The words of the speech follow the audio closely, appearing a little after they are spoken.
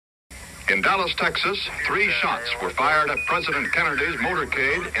In Dallas, Texas, 3 shots were fired at President Kennedy's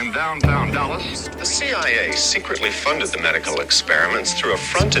motorcade in downtown Dallas. The CIA secretly funded the medical experiments through a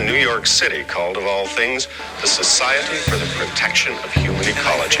front in New York City called, of all things, the Society for the Protection of Human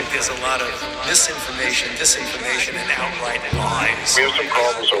Ecology. There's a lot of misinformation, disinformation, and outright lies. We have some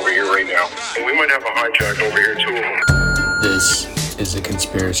problems over here right now, and we might have a hijack over here, 2 of them. This is a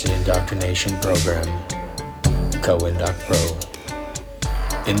conspiracy indoctrination program, Co-Indoc Pro.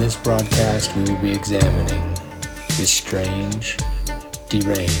 In this broadcast, we will be examining the strange,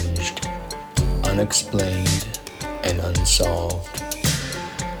 deranged, unexplained, and unsolved.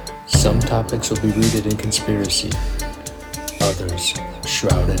 Some topics will be rooted in conspiracy, others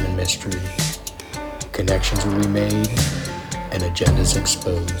shrouded in mystery. Connections will be made and agendas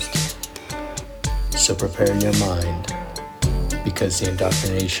exposed. So prepare your mind, because the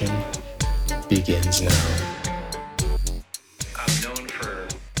indoctrination begins now.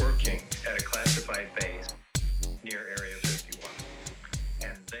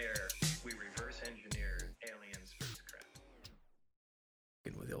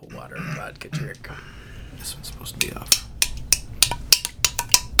 This one's supposed to be off.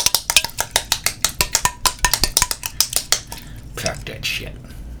 Crack that shit.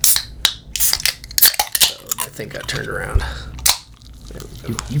 I think I turned around.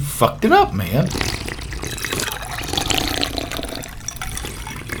 You fucked it up, man.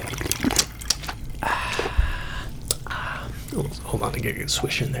 Hold on to get a good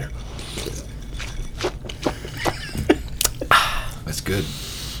swish in there. That's good.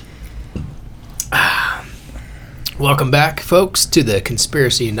 Welcome back, folks, to the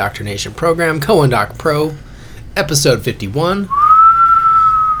Conspiracy Indoctrination Program, Co-Indoc Pro, episode 51.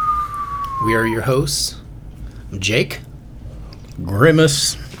 We are your hosts. I'm Jake.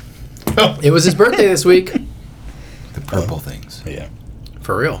 Grimace. Oh, it was his birthday this week. The purple things. Yeah.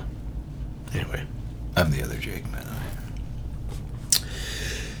 For real. Anyway. I'm the other Jake, man.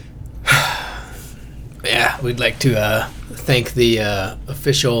 Yeah, we'd like to thank the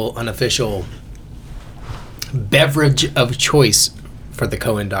official, unofficial beverage of choice for the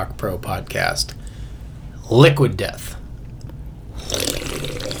Co-Indoc Pro podcast, Liquid Death.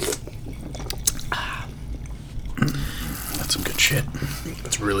 That's some good shit.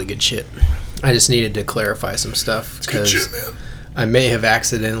 It's really good shit. I just needed to clarify some stuff because I may have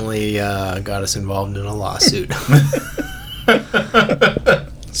accidentally got us involved in a lawsuit.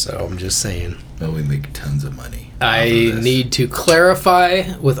 So I'm just saying. Well, we make tons of money. I need to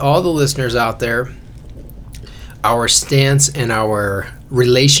clarify with all the listeners out there our stance and our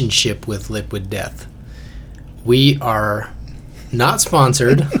relationship with Liquid Death. We are not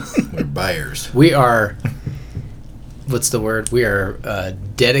sponsored. We're buyers. We are, what's the word? We are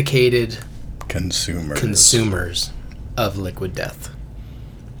dedicated consumers of Liquid Death.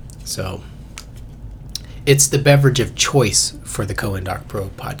 So it's the beverage of choice for the Co-Indoc Pro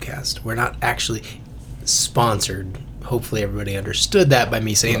podcast. We're not actually sponsored. Hopefully everybody understood that by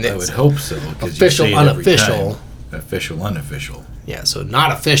me saying that. I would hope so. Official, unofficial. Official, unofficial. Yeah, so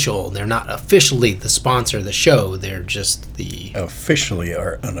not official. They're not officially the sponsor of the show. They're just the... Officially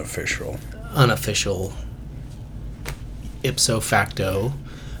or unofficial? Unofficial, ipso facto,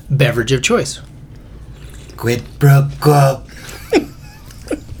 beverage of choice. Quid pro quo.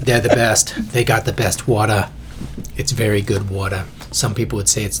 They're the best. They got the best water. It's very good water. Some people would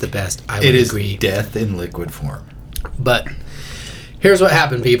say it's the best. I would agree. It is death in liquid form. But here's what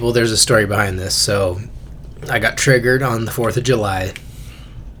happened, people. There's a story behind this. So I got triggered on the 4th of July.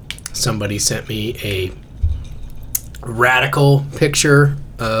 Somebody sent me a radical picture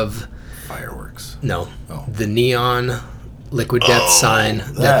of... Fireworks. No. Oh. The neon Liquid Death sign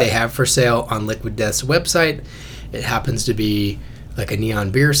that they have for sale on Liquid Death's website. It happens to be like a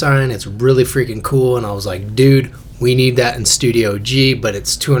neon beer sign. It's really freaking cool. And I was like, dude, we need that in Studio G, but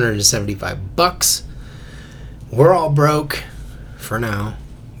it's $275. We're all broke for now.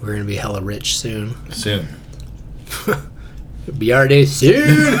 We're going to be hella rich soon. Soon. It'll be our day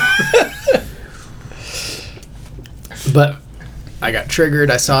soon. But I got triggered.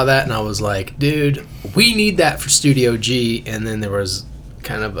 I saw that and I was like, dude, we need that for Studio G. And then there was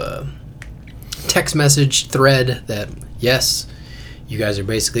kind of a text message thread that, yes, you guys are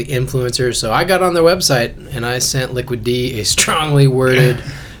basically influencers. So I got on their website and I sent Liquid D a strongly worded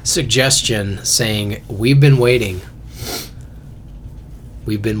suggestion saying, we've been waiting,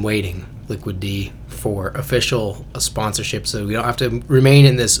 Liquid D, for official sponsorship so we don't have to remain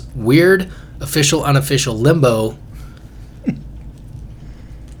in this weird official, unofficial limbo.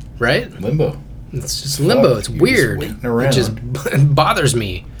 Right? Limbo. It's just limbo. It's weird. It just bothers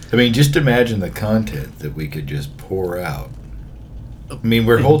me. I mean, just imagine the content that we could just pour out I mean,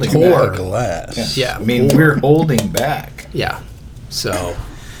 we're holding Pour back. glass. Yeah. I mean, we're holding back. Yeah. So,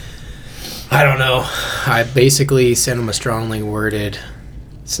 I don't know. I basically sent him a strongly worded.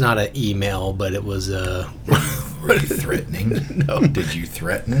 It's not an email, but it was a. Were you threatening? No. Did you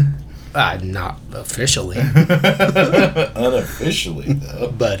threaten? Not officially. Unofficially,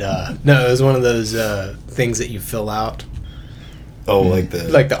 though. But, no, it was one of those things that you fill out. Oh, like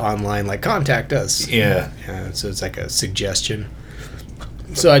the Online, contact us. yeah. So it's like a suggestion.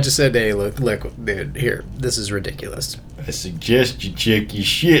 So I just said, hey, look, dude, here, this is ridiculous. I suggest you check your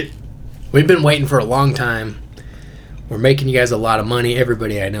shit. We've been waiting for a long time. We're making you guys a lot of money.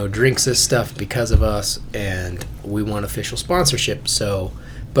 Everybody I know drinks this stuff because of us, and we want official sponsorship. So,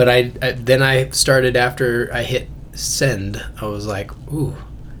 but then I started after I hit send. I was like, ooh,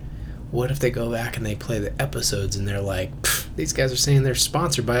 what if they go back and they play the episodes and they're like, these guys are saying they're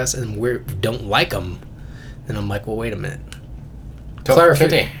sponsored by us and we don't like them. And I'm like, well, wait a minute.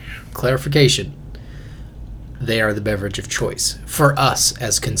 Clarification. They are the beverage of choice for us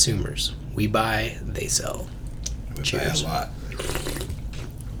as consumers. We buy, they sell. We Cheers. buy a lot.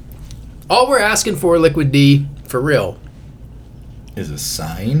 All we're asking for, Liquid D, for real, Is a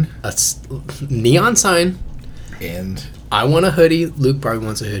sign a neon sign. and I want a hoodie. Luke probably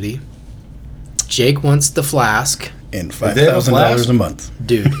wants a hoodie. Jake wants the flask. And they have a $5,000 flask? a month.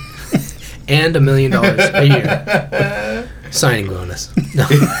 Dude. And $1 million a year. Signing bonus. No.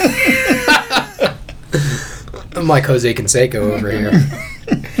 I'm like Jose Canseco over here.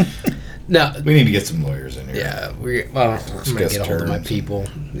 No, we need to get some lawyers in here. yeah, I'm gonna Discuss get a hold of my terms. people.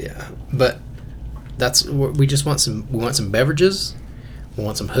 Yeah, but we just want we want some beverages. We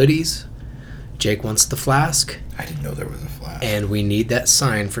want some hoodies. Jake wants the flask, I didn't know there was a flask. and we need that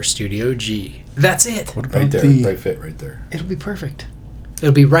sign for Studio G. That's it. What about Right there. the Right fit right there. It'll be perfect.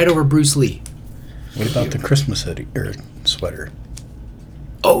 It'll be right over Bruce Lee. what about the Christmas hoodie or sweater?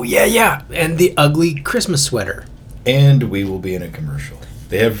 Oh yeah, and the ugly Christmas sweater. And we will be in a commercial.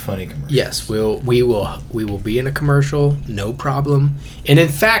 They have funny commercials. Yes, we will be in a commercial, no problem. And in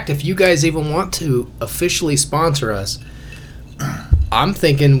fact, if you guys even want to officially sponsor us, I'm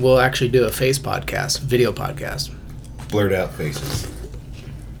thinking we'll actually do a video podcast. Blurred out faces.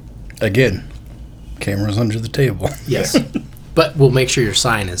 Again, cameras under the table. Yes. But we'll make sure your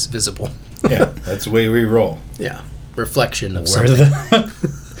sign is visible. Yeah, that's the way we roll. Yeah. Reflection of Where something.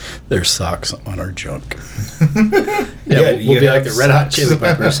 there's socks on our junk. Yeah, you we'll be like have the Red Hot socks. Chili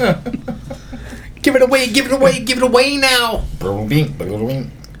Peppers. Give it away now.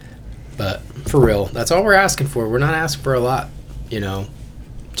 But for real, that's all we're asking for. We're not asking for a lot,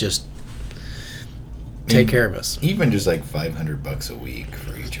 just take care of us. Even just like $500 a week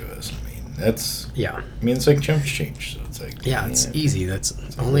for each of us. I mean, that's. Yeah. I mean, it's like chump change. So it's like. Yeah, it's easy. That's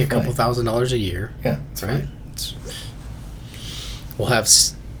only a couple $1,000s a year, Yeah, it's right? fine. We'll have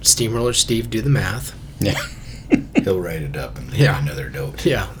Steamroller Steve do the math. Yeah. He'll write it up and give Yeah. another note.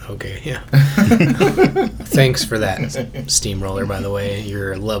 Yeah, okay, yeah. Thanks for that, Steamroller, by the way.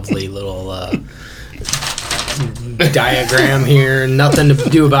 Your lovely little diagram here. Nothing to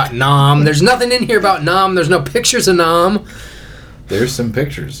do about Nam. There's nothing in here about Nam. There's no pictures of Nam. There's some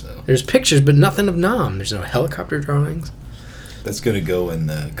pictures, though. There's pictures, but nothing of Nam. There's no helicopter drawings. That's going to go in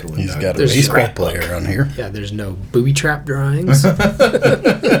the He's got a There's baseball scrapbook. player on here. Yeah, there's no booby trap drawings.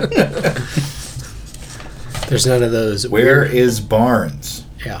 There's none of those. Where is Barnes?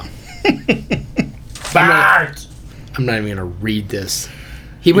 Yeah. Barnes! I'm not even going to read this.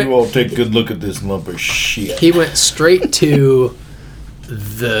 You all take a good look at this lump of shit. He went straight to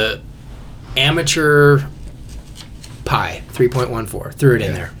the amateur pi 3.14. Threw it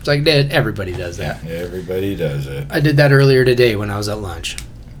in there. It's like, everybody does that. Yeah, everybody does it. I did that earlier today when I was at lunch.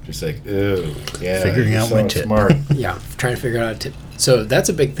 Just like, ooh, yeah. Figuring you're out so my tip. smart. Yeah, trying to figure out how to tip. So that's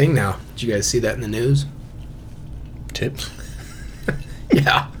a big thing now. Did you guys see that in the news? Tips.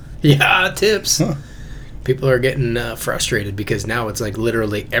 Yeah, tips. Huh. People are getting frustrated because now it's like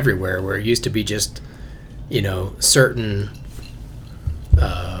literally everywhere, where it used to be just, certain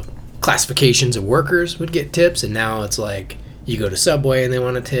classifications of workers would get tips, and now it's like you go to Subway and they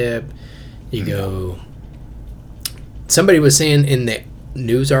want a tip. You go. Somebody was saying in the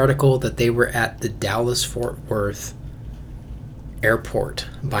news article that they were at the Dallas-Fort Worth airport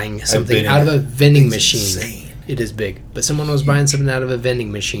buying something out of a vending machine. Insane. It is big, but someone was buying something out of a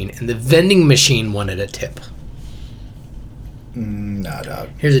vending machine, and the vending machine wanted a tip. Nah, dog.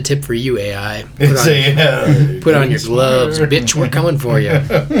 Here's a tip for you, AI. Yeah. Put on your gloves, bitch. We're coming for you.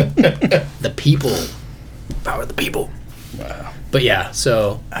 The people, power of the people. Wow. But yeah,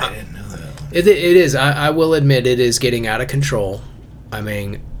 so I didn't know that. it is. I will admit it is getting out of control. I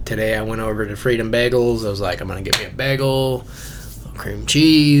mean, today I went over to Freedom Bagels. I was like, I'm gonna get me a bagel, cream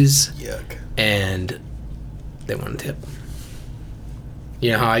cheese, Yuck. and they want a tip.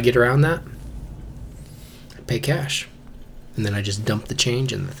 You know how I get around that? I pay cash. And then I just dump the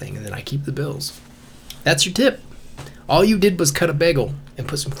change in the thing, and then I keep the bills. That's your tip. All you did was cut a bagel and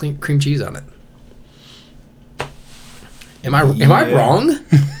put some cream cheese on it. Am I wrong?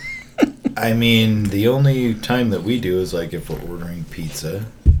 I mean, the only time that we do is like if we're ordering pizza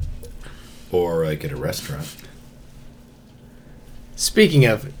or like at a restaurant. Speaking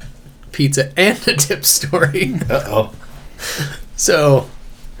of pizza and a tip story. Uh-oh. So,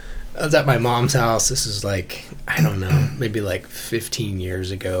 I was at my mom's house. This is like, I don't know, maybe like 15 years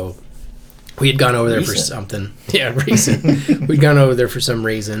ago. We had gone over there for something. Yeah, recent. We'd gone over there for some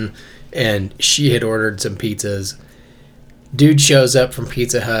reason, and she had ordered some pizzas. Dude shows up from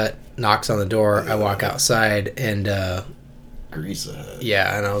Pizza Hut, knocks on the door. I walk outside, and Grease Hut.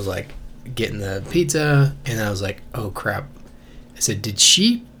 yeah, and I was like getting the pizza, and I was like, oh crap. I said, did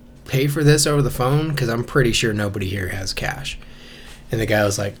she pay for this over the phone? Because I'm pretty sure nobody here has cash. And the guy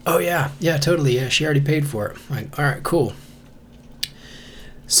was like, oh yeah, totally, yeah, she already paid for it. I'm like, all right, cool.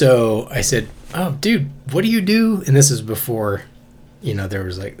 So I said, oh dude, what do you do? And this is before, there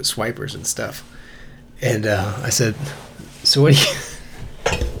was like swipers and stuff. And I said, so what do you...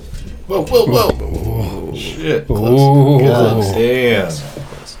 Whoa. Shit. God damn.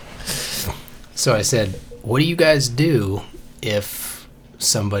 So I said, what do you guys do if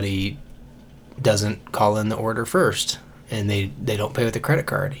somebody doesn't call in the order first and they don't pay with a credit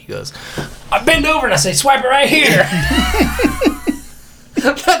card? He goes, I bend over and I say, swipe it right here.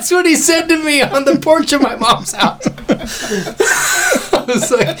 That's what he said to me on the porch of my mom's house. I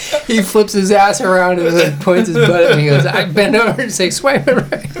was like, he flips his ass around and then points his butt at me and goes, I bend over and say, swipe it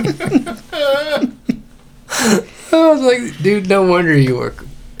right. I was like, dude, no wonder you work.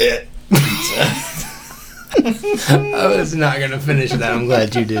 I was not going to finish that. I'm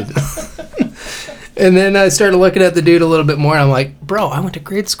glad you did. And then I started looking at the dude a little bit more. And I'm like, bro, I went to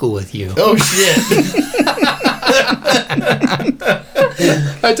grade school with you. Oh, shit.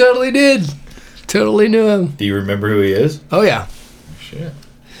 I totally did. Totally knew him. Do you remember who he is? Oh, yeah. Shit.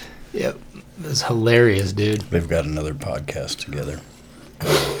 Yep. It was hilarious, dude. They've got another podcast together.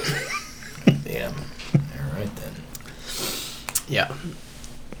 Damn. All right, then. Yeah.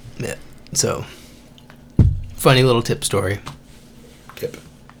 So, funny little tip story. Tip.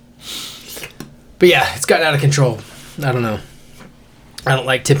 But yeah, it's gotten out of control. I don't know. I don't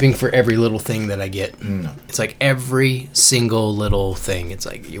like tipping for every little thing that I get. No. It's like every single little thing. It's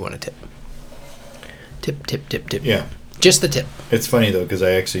like, you want to tip. Tip. Yeah. Just the tip. It's funny, though, because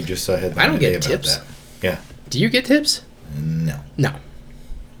I actually just saw a headline I don't today get about tips. that. Yeah. Do you get tips? No. No.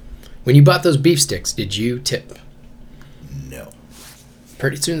 When you bought those beef sticks, did you tip? No.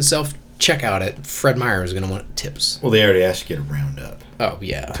 Pretty soon the self-checkout at Fred Meyer is going to want tips. Well, they already asked you to round up. Oh,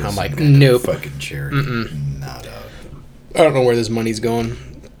 yeah. To I'm some like, kind of nope. fucking charity. Not a... I don't know where this money's going.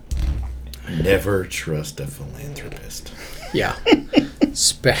 Never trust a philanthropist. Yeah.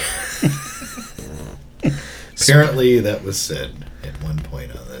 Apparently, that was said at one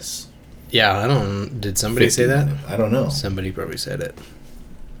point on this. Yeah, I don't... Did somebody say that? I don't know. Somebody probably said it.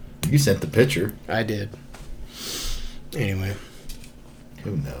 You sent the picture. I did. Anyway.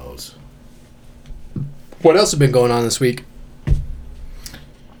 Who knows? What else has been going on this week?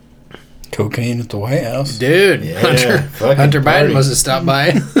 Cocaine at the White House. Dude, Yeah, Hunter Biden party. must have stopped by.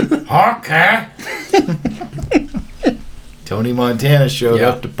 Okay. Tony Montana showed Yeah.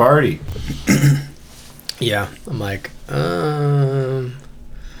 up to party. Yeah, I'm like, Oh,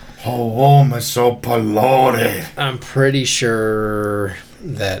 my so polluted. I'm pretty sure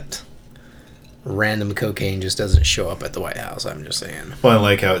that random cocaine just doesn't show up at the White House. I'm just saying. Well, I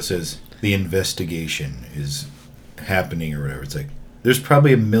like how it says the investigation is happening or whatever. It's like, there's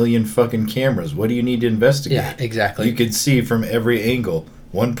probably 1 million fucking cameras. What do you need to investigate? Yeah, exactly. You could see from every angle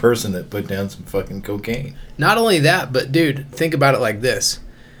one person that put down some fucking cocaine. Not only that, but dude, think about it like this.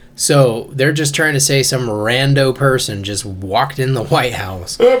 So they're just trying to say some rando person just walked in the White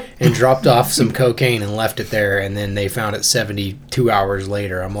House and dropped off some cocaine and left it there, and then they found it 72 hours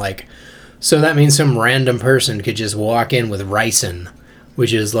later. I'm like, so that means some random person could just walk in with ricin,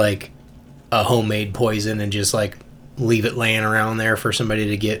 which is like a homemade poison, and just like leave it laying around there for somebody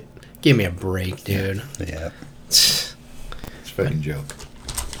to get. Give me a break, dude. Yeah. It's a fucking joke.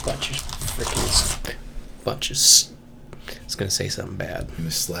 Bunch of freaking... I was going to say something bad. You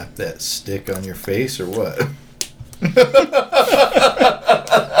gonna slap that stick on your face or what?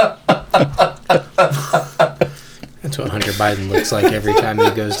 That's what Hunter Biden looks like every time he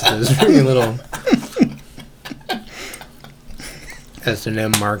goes to those very little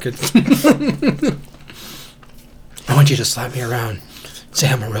S&M markets. I want you to slap me around. Say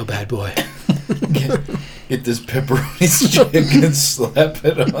I'm a real bad boy. Get this pepperoni stick and slap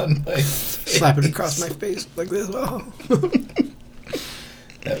it on my face. Slap it across my face like this. Oh.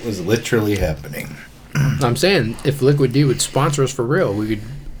 That was literally happening. I'm saying, if Liquid D would sponsor us for real,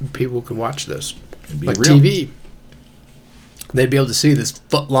 people could watch this. It'd be Like real. TV. They'd be able to see this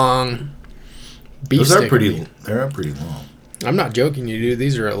foot-long beef Those stick. are pretty. They're pretty long. I'm not joking you, dude.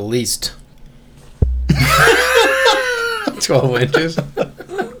 These are at least 12 inches.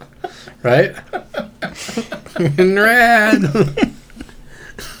 Right? Rad.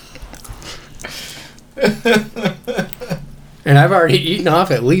 And I've already eaten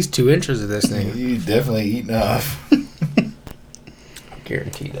off at least 2 inches of this thing. You definitely eaten off. I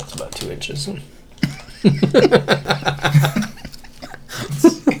guarantee that's about 2 inches.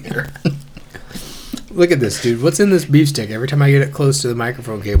 Look at this, dude. What's in this beef stick? Every time I get it close to the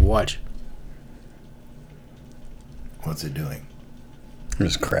microphone cable, watch. What's it doing? It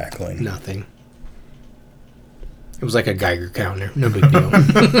was crackling. Nothing. It was like a Geiger counter. No big deal.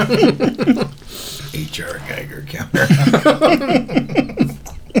 HR Geiger counter.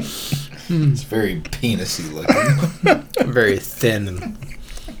 It's very penisy looking. Very thin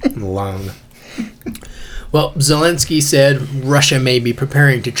and long. Well, Zelensky said Russia may be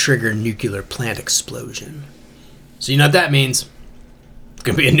preparing to trigger nuclear plant explosion. So you know what that means? It's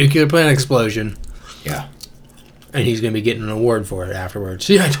going to be a nuclear plant explosion. Yeah. And he's going to be getting an award for it afterwards.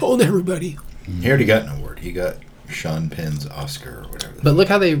 See, I told everybody. He already got an award. He got Sean Penn's Oscar or whatever. But look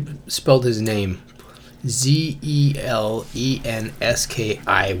how they spelled his name. Zelenskiy.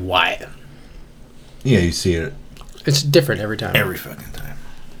 Yeah, you see it. It's different every time. Every fucking time.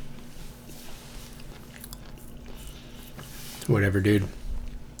 Whatever, dude.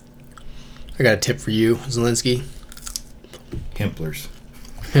 I got a tip for you, Zelensky. Hemplers.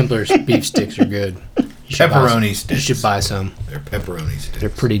 Hempler's beef sticks are good. You should Pepperoni You sticks. should buy some. They're pepperoni sticks. They're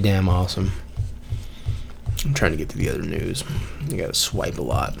pretty damn awesome. I'm trying to get to the other news. You gotta swipe a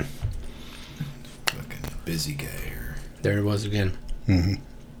lot. Fucking busy guy here. There it was again. Mm-hmm.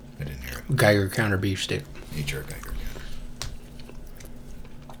 I didn't hear it. Geiger counter beef stick. HR Geiger counter.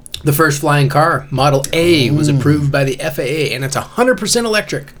 The first flying car, Model A, was approved by the FAA, and it's 100%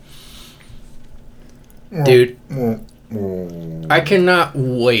 electric. Dude, I cannot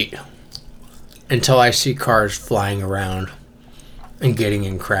wait until I see cars flying around and getting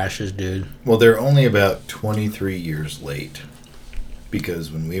in crashes, dude. Well, they're only about 23 years late.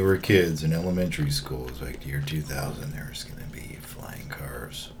 Because when we were kids in elementary school, it was like year 2000, there was going to be flying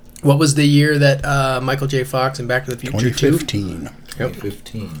cars. What was the year that Michael J. Fox and Back to the Future 2? 2015.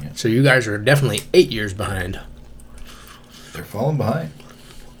 2015, yeah. So you guys are definitely 8 years behind. They're falling behind.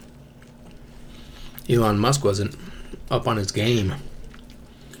 Elon Musk wasn't up on his game.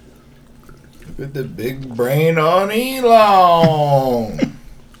 Look at the big brain on Elon.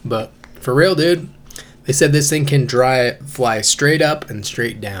 But for real, dude, they said this thing can fly straight up and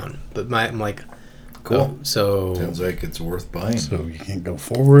straight down. But I'm like, Cool. So Sounds like it's worth buying. So you can't go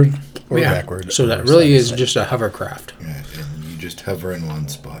forward or yeah. backward. So or that really side to is side. just a hovercraft. Yeah, and you just hover in one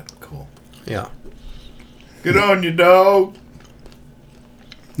spot. Cool. Yeah. Get on, you dog.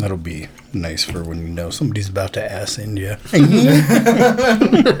 That'll be nice for when you know somebody's about to ass in you. I've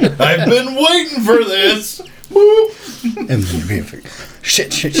been waiting for this. And then you'll be like,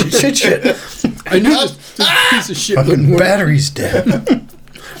 shit. I knew this piece of shit wouldn't Fucking work. battery's dead.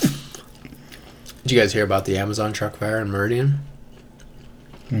 Did you guys hear about the Amazon truck fire in Meridian?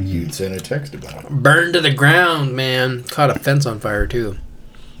 You'd send a text about it. Burned to the ground, man. Caught a fence on fire, too.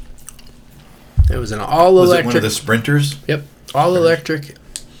 It was an all-electric... Was it one of the sprinters? Yep. All-electric,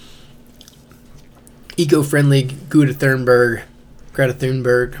 eco-friendly Greta Thunberg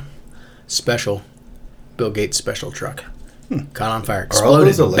special, Bill Gates special truck. Caught on fire. Are all those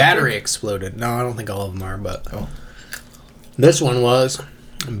Exploded. electric? Battery exploded. No, I don't think all of them are, but... Oh. This one was.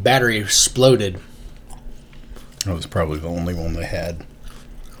 Battery exploded. That was probably the only one they had.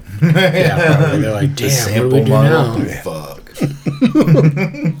 Yeah, probably. They're like, The damn, what do we do model? now? Fuck.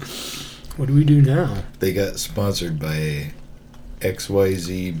 What do we do now? They got sponsored by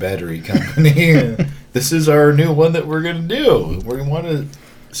XYZ battery company. This is our new one that we're going to do. We want to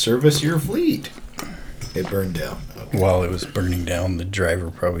service your fleet. It burned down. Okay. While it was burning down, the driver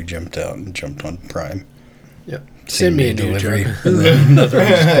probably jumped out and jumped on Prime. Yep. Send me a new delivery. truck. And then another one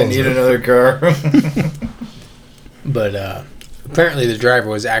just I pulls need up. another car. But apparently the driver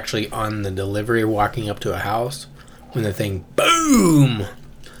was actually on the delivery walking up to a house when the thing, boom!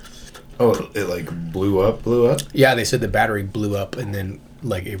 Oh, it like blew up? Yeah, they said the battery blew up and then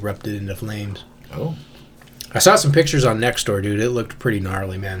like erupted into flames. Oh. I saw some pictures on Nextdoor, dude. It looked pretty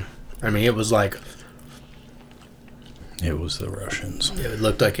gnarly, man. I mean, it was like... It was the Russians. It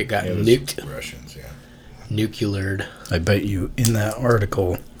looked like it got It was nuked, Russians, yeah. nucleared. I bet you in that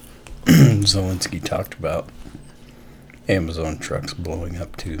article, Zelensky talked about Amazon trucks blowing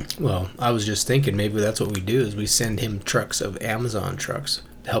up too. Well, I was just thinking maybe that's what we do is we send him trucks of Amazon trucks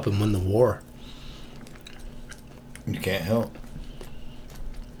to help him win the war. You can't help.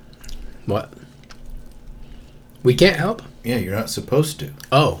 What? We can't help? Yeah, you're not supposed to.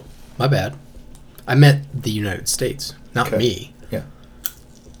 Oh, my bad. I meant the United States, not Okay. me. Yeah.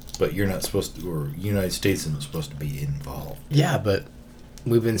 But you're not supposed to, or United States isn't supposed to be involved. Yeah, but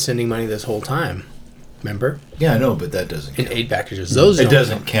we've been sending money this whole time. Remember? Yeah, I know, but that doesn't In count. aid packages. Those It don't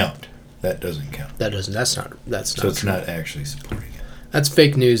doesn't count. That doesn't count. That doesn't. That's So not it's true. not actually supporting it. That's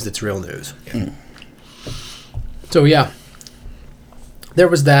fake news. That's real news. Yeah. So yeah, there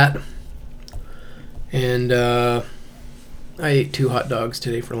was that, and I ate 2 hot dogs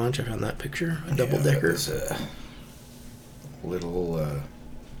today for lunch. I found that picture, a double decker. It was a little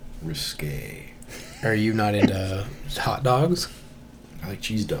risque. Are you not into hot dogs? I like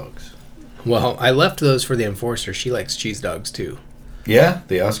cheese dogs. Well, I left those for the enforcer. She likes cheese dogs too. Yeah,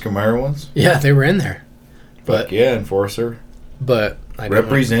 the Oscar Mayer ones. Yeah, they were in there, but Fuck yeah, enforcer. but I didn't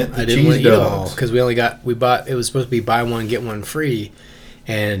Represent want, the I didn't cheese want to eat them all dogs. because we bought. It was supposed to be buy one get one free,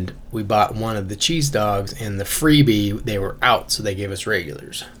 and we bought one of the cheese dogs, and the freebie they were out, so they gave us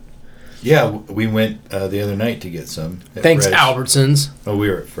regulars. Yeah, we went the other night to get some. At Thanks, Fred's. Albertsons. Oh, we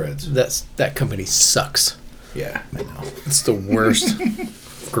were at Fred's. That company sucks. Yeah, I know. It's the worst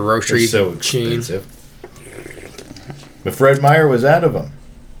grocery They're so chain. expensive. But Fred Meyer was out of them.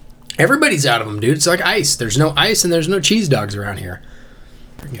 Everybody's out of them, dude. It's like ice. There's no ice and there's no cheese dogs around here.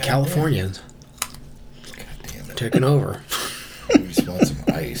 Freaking Californians God damn it. taking over. We just want some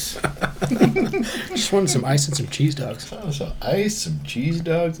ice. Just wanted some ice and some cheese dogs. Oh, some ice, some cheese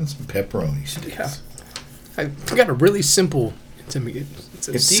dogs, and some pepperoni sticks. Yeah. I've got a really simple. It's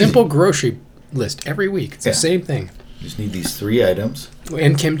a It's simple easy. grocery list every week. It's Yeah. the same thing. Just need these 3 items.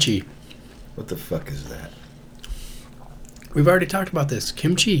 And kimchi. What the fuck is that? We've already talked about this.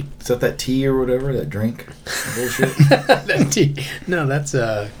 Kimchi. Is that tea or whatever? That drink? Bullshit? That tea. No, that's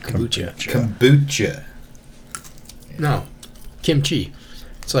kombucha. Kombucha. No, kimchi.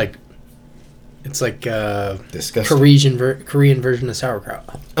 It's like Disgusting. Korean version of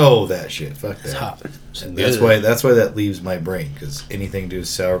sauerkraut. Oh, that shit. Fuck that. It's hot. That's why that leaves my brain, because anything to do with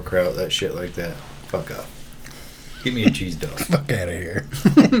sauerkraut, that shit like that, fuck off. Give me a cheese dog. Fuck out of here.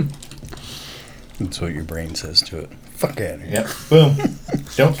 That's what your brain says to it. Fuck out of here. Yep. Boom.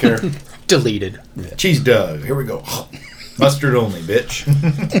 Don't care. Deleted. Cheese dog. Here we go. Mustard only, bitch.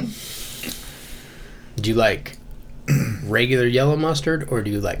 Do you like regular yellow mustard or do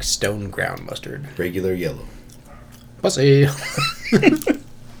you like stone ground mustard? Regular yellow. Pussy.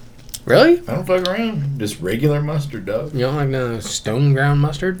 Really? I don't fuck around. Just regular mustard, dog. You don't like the stone ground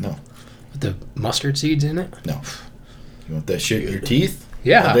mustard? No. With the mustard seeds in it? No. You want that shit in your teeth?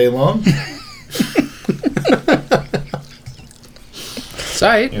 Yeah. All day long?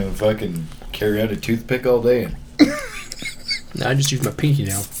 Sight. You know, fucking carry out a toothpick all day and No, I just use my pinky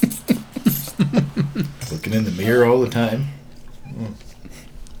nail. looking in the mirror all the time.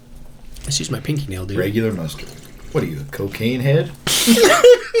 I just use my pinky nail, dude. Regular mustard. What are you, a cocaine head?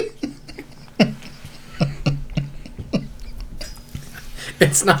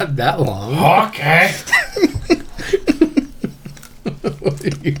 It's not that long. Okay. What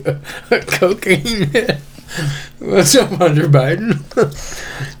are you, a cocaine head? What's up, Hunter Biden?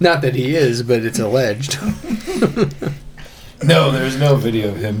 Not that he is, but it's alleged. No, there's no video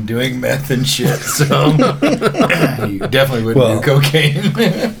of him doing meth and shit, so you definitely wouldn't Well- do cocaine.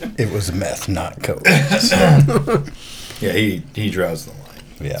 It was meth, not coke. So, Yeah, he draws the line.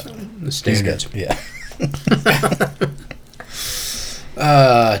 yeah. The He's standards. got, yeah.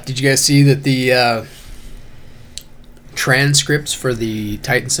 Did you guys see that the transcripts for the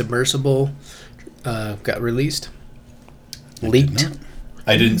Titan submersible got released? Leaked.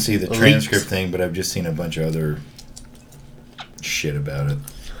 I didn't see the Leaks. transcript thing, but I've just seen a bunch of other shit about it.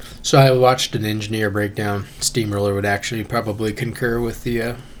 So I watched an engineer breakdown. Steamroller would actually probably concur with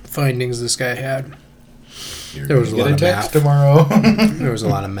the findings this guy had. You're There was gonna a lot get of text math. tomorrow. There was a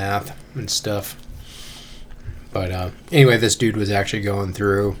lot of math and stuff. But anyway, this dude was actually going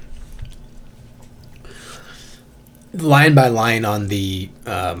through line by line on the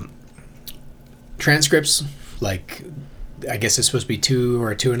transcripts. Like, I guess it's supposed to be 2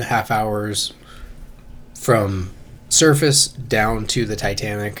 or 2.5 hours from surface down to the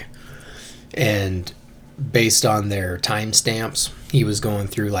Titanic. And based on their timestamps, he was going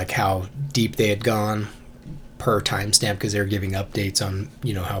through like how deep they had gone per timestamp because they were giving updates on,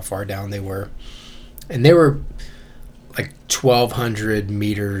 you know, how far down they were. And they were like 1,200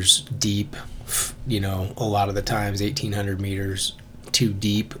 meters deep, a lot of the times 1,800 meters too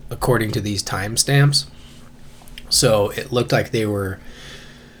deep, according to these timestamps. So it looked like they were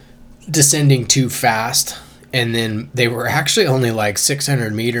descending too fast, and then they were actually only like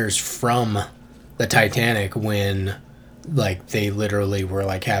 600 meters from the Titanic when like they literally were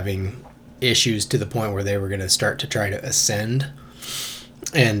like having issues to the point where they were going to start to try to ascend.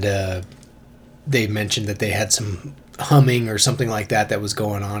 And they mentioned that they had some humming or something like that was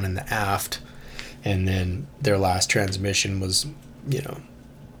going on in the aft, and then their last transmission was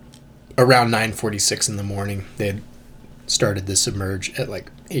around 9:46 in the morning. They had started to submerge at like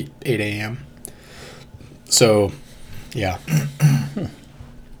 8 a.m. So yeah.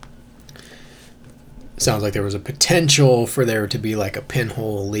 Sounds like there was a potential for there to be like a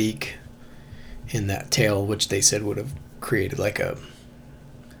pinhole leak in that tail, which they said would have created like a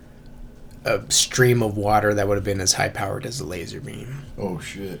stream of water that would have been as high powered as a laser beam. Oh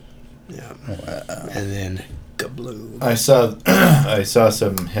shit. Yeah. Wow. And then kabloom. I saw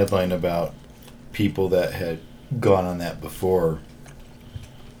some headline about people that had gone on that before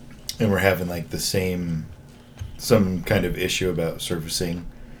and were having like some kind of issue about surfacing,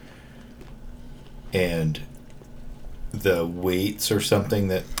 and the weights or something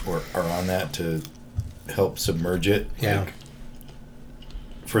that are on that to help submerge it. Yeah. Like,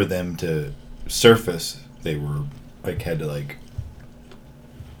 for them to surface, they were like had to like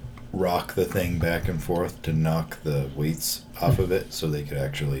rock the thing back and forth to knock the weights off of it so they could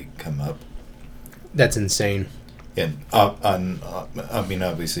actually come up. That's insane. And I mean,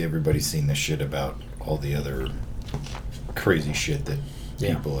 obviously everybody's seen this shit about all the other crazy shit that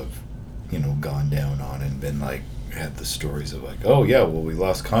people have, gone down on and been like, had the stories of like, oh yeah, well we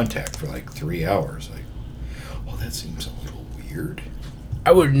lost contact for like 3 hours. Like, oh, that seems a little weird.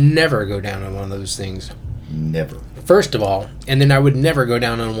 I would never go down on one of those things. Never. First of all, and then I would never go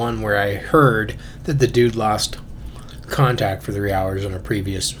down on one where I heard that the dude lost contact for 3 hours on a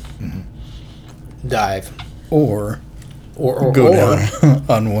previous dive. Or go down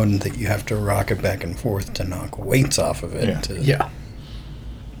on one that you have to rock it back and forth to knock weights off of it to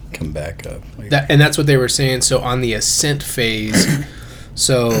come back up. And that's what they were saying. So on the ascent phase,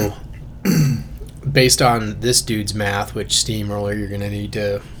 so based on this dude's math, which Steamroller, you're going to need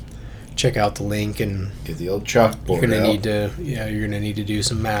to check out the link and get the old chalkboard. You're going to need to do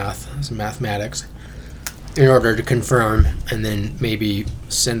some mathematics in order to confirm, and then maybe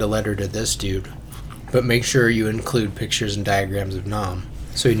send a letter to this dude. But make sure you include pictures and diagrams of Nam,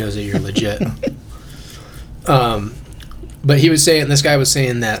 so he knows that you're legit. But this guy was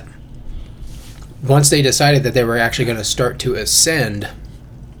saying that once they decided that they were actually going to start to ascend,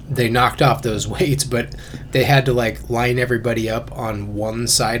 they knocked off those weights, but they had to like line everybody up on one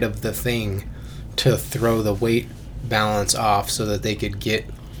side of the thing to throw the weight balance off so that they could get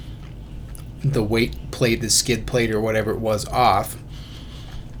the weight plate, the skid plate or whatever it was off.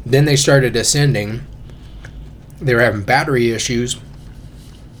 Then they started ascending. They were having battery issues,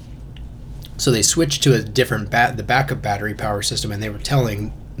 so they switched to a different the backup battery power system, and they were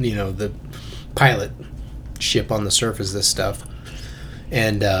telling the pilot ship on the surface this stuff,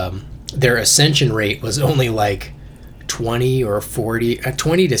 and their ascension rate was only like 20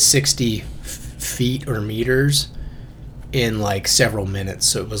 to 60 feet or meters in like several minutes.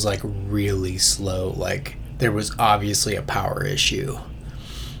 So it was like really slow. Like there was obviously a power issue.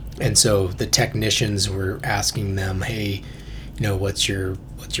 And so the technicians were asking them, hey, what's your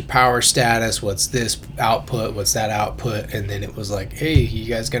power status? What's this output? What's that output? And then it was like, hey, you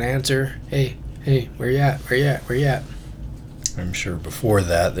guys gonna answer? Hey, where you at? I'm sure before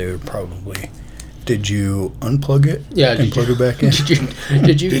that they would probably, did you unplug it? Yeah. And plug it back in?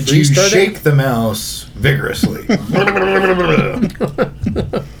 Did you shake the mouse vigorously?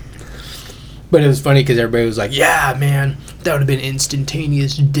 But it was funny because everybody was like, yeah, man, that would have been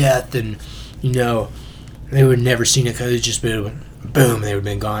instantaneous death, and, they would have never seen it because it just been, boom, they would have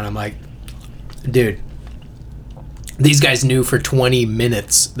been gone. I'm like, dude, these guys knew for 20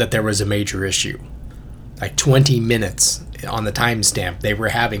 minutes that there was a major issue. Like 20 minutes on the timestamp, they were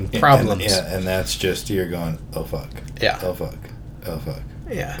having problems. And that's just, you're going, oh, fuck. Yeah. Oh, fuck. Oh, fuck.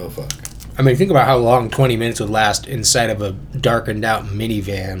 Yeah. Oh, fuck. I mean, think about how long 20 minutes would last inside of a darkened out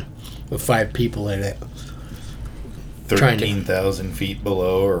minivan with 5 people in it. 13,000 feet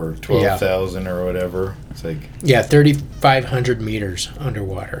below or 12,000 or whatever. It's like... Yeah, 3,500 meters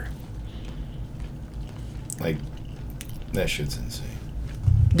underwater. Like, that shit's insane.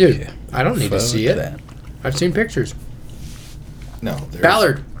 Dude, I don't need to see it. That. I've seen pictures. No,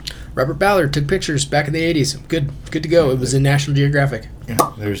 Ballard. Robert Ballard took pictures back in the 80s. Good to go. It was in National Geographic.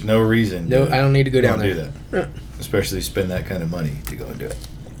 Yeah, there's no reason. No, I don't need to go down there. Do that. Especially spend that kind of money to go and do it.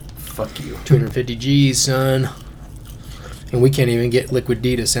 Fuck you. 250 G's, son. And we can't even get Liquid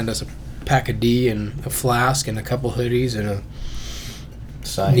D to send us a pack of D and a flask and a couple hoodies and a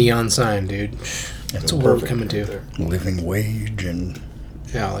neon sign, dude. That's what we're coming to. There. Living wage and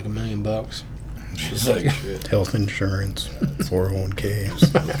Yeah, like $1 million. She's like, shit. health insurance,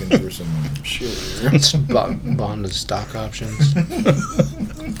 401k. Looking for some shit here. It's bonded stock options. Being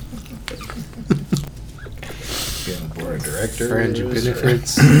on the board of directors. Fringe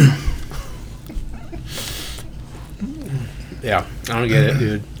benefits. Yeah, I don't get it,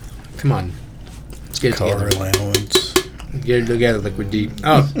 dude. Come on. Let's get it Car together. allowance. Get it together, Liquid D.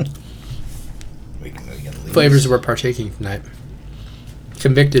 Oh, We can leave. flavors we're partaking tonight.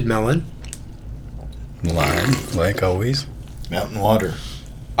 Convicted melon. Lime, like always. Mountain water.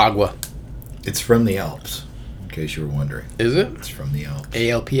 Agua. It's from the Alps, in case you were wondering. Is it? It's from the Alps.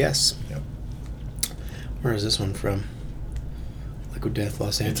 ALPS. Yep. Where is this one from? Liquid Death,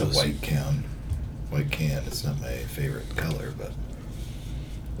 Los It's a Angeles. white can. White can. It's not my favorite color, but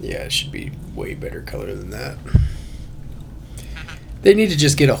Yeah, it should be way better color than that. They need to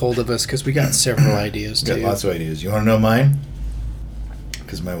just get a hold of us because we got several ideas got too. lots of ideas. You want to know mine?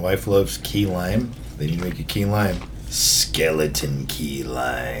 Because my wife loves key lime. They need to make a key lime. Skeleton key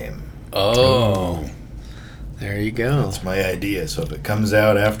lime. Oh, there you go. That's my idea. So if it comes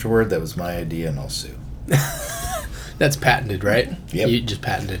out afterward, that was my idea, and I'll sue. That's patented, right? Yep. You just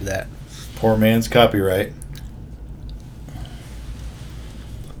patented that. Poor man's copyright.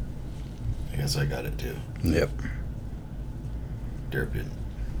 I guess I got it too. Yep. Derpid.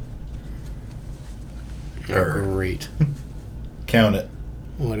 Great. Count it.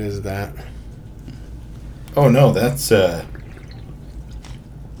 What is that? Oh no, that's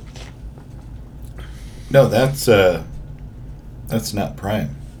no, that's not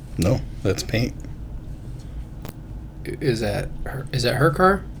Prime. No, that's paint. Is that her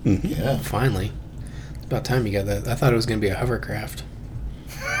car? Mm-hmm. Yeah. Finally. It's about time you got that. I thought it was going to be a hovercraft.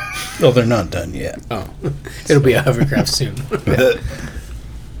 Oh, they're not done yet. Oh. It'll be a hovercraft soon.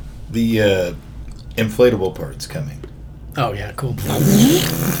 The inflatable part's coming. Oh, yeah, cool.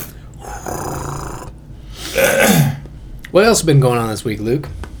 What else has been going on this week, Luke?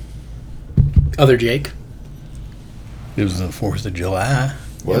 Other Jake? It was the 4th of July.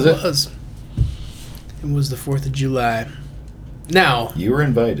 Was it? It was the 4th of July. Now, You were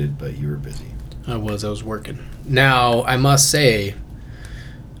invited, but you were busy. I was working. Now, I must say,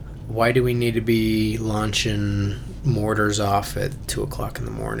 why do we need to be launching mortars off at 2 o'clock in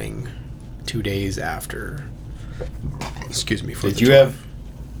the morning, 2 days after? Excuse me. Did you have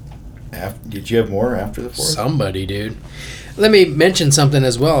more after the 4th? Somebody, dude. Let me mention something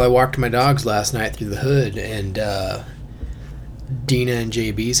as well. I walked my dogs last night through the hood, and Dina and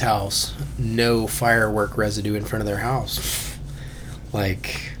JB's house, no firework residue in front of their house.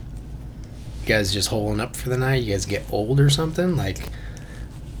 Like, you guys just holing up for the night? You guys get old or something? Like,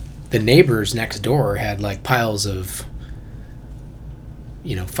 the neighbors next door had, like, piles of,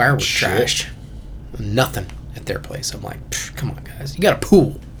 firework trash. Nothing at their place. I'm like, come on, guys. You got a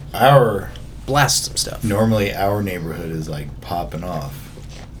pool. Blast some stuff. Normally our neighborhood is like popping off,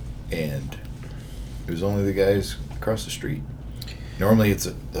 and it was only the guys across the street. Normally it's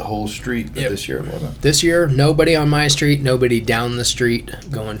the whole street, but this year it wasn't. This year, nobody on my street, nobody down the street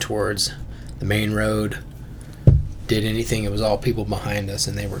going towards the main road did anything. It was all people behind us,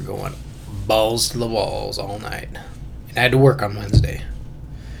 and they were going balls to the walls all night. And I had to work on Wednesday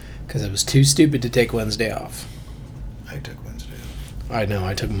because I was too stupid to take Wednesday off. I took Wednesday off. I know,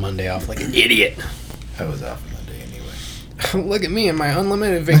 I took Monday off like an idiot. I was off Monday anyway. Look at me and my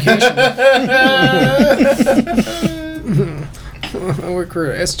unlimited vacation. I work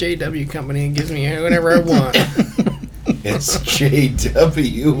for an SJW company and gives me whatever I want.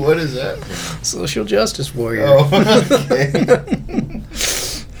 SJW? What is that? Social justice warrior. Oh,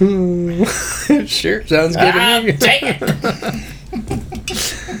 okay. Sure, sounds good to me. Take it.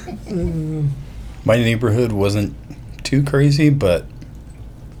 My neighborhood wasn't too crazy, but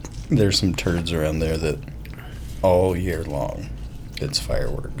there's some turds around there that all year long it's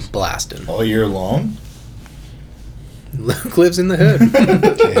fireworks. Blasting. All year long? Luke lives in the hood.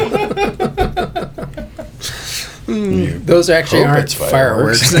 Those actually aren't it's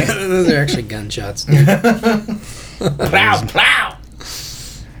fireworks. Those are actually gunshots. Plow, plow.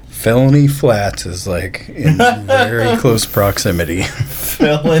 Felony Flats is like in very close proximity.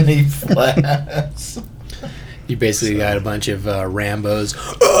 Felony Flats. You basically got a bunch of Rambos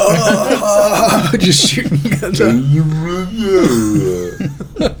just shooting guns up.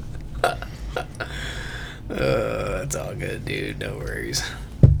 It's all good, dude. No worries.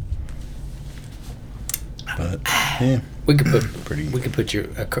 But But yeah, We could put pretty. we could put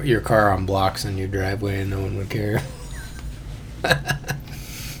your car on blocks in your driveway and no one would care.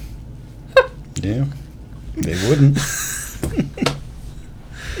 Yeah, they wouldn't.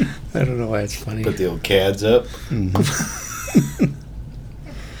 I don't know why it's funny. Put the old CADs up.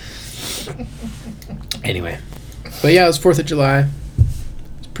 Anyway, but yeah, it was 4th of July.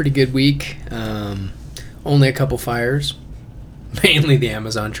 It's a pretty good week. Only a couple fires, mainly the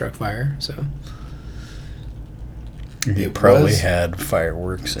Amazon truck fire. So You It probably was. had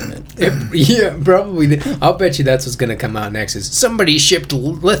fireworks in it. yeah, probably. I'll bet you that's what's going to come out next. Is somebody shipped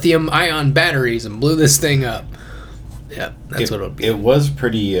lithium-ion batteries and blew this thing up? Yeah, that's what it'll be. It was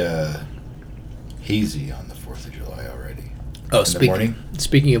pretty hazy on the 4th of July already. Oh, in the morning?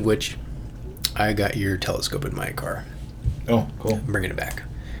 speaking of which, I got your telescope in my car. Oh, cool. I'm bringing it back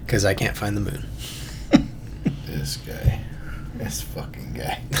because I can't find the moon. This guy. This fucking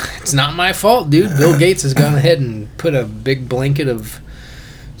guy. It's not my fault, dude. Bill Gates has gone ahead and put a big blanket of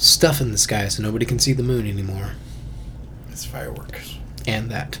stuff in the sky so nobody can see the moon anymore. It's fireworks. And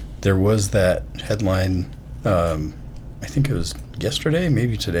that. There was that headline, I think it was yesterday,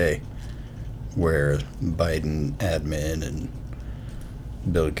 maybe today, where Biden admin and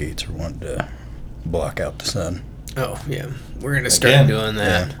Bill Gates are wanting to block out the sun. Oh, yeah. We're going to start Again. doing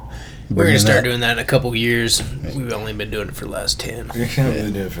that. Yeah. We're going to start that- doing that in a couple years. We've only been doing it for the last 10. We're going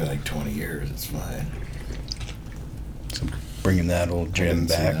to do it for like 20 years. It's fine. Bringing that old gym Didn't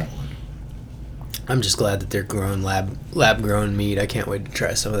see back. that one. I'm just glad that they're growing lab grown meat. I can't wait to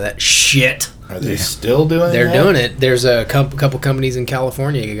try some of that shit. Are they still doing They're that? doing it. There's a couple companies in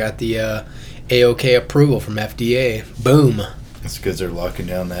California who got the AOK approval from FDA. Boom. It's because they're locking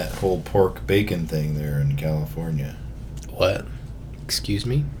down that whole pork bacon thing there in California. What? Excuse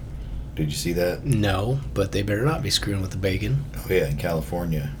me? Did you see that? No, but they better not be screwing with the bacon. Oh, yeah, in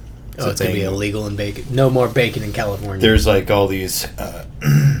California. Oh, it's going to be illegal in bacon. No more bacon in California. There's like all these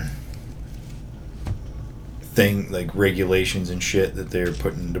like regulations and shit that they're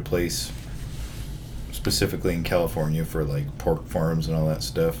putting into place specifically in California for like pork farms and all that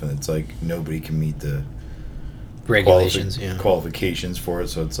stuff, and it's like nobody can meet the regulations, yeah. qualifications for it,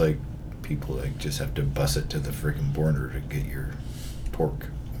 so it's like people like just have to bus it to the freaking border to get your pork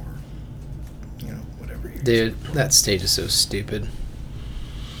or whatever you Dude, that state is so stupid.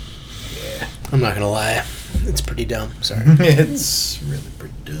 Yeah. I'm not going to lie. It's pretty dumb. Sorry. It's really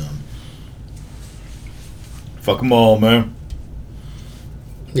pretty dumb. Fuck them all, man.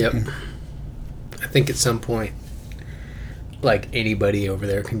 Yep. I think at some point, like, anybody over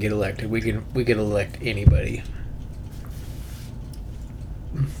there can get elected. We could elect anybody.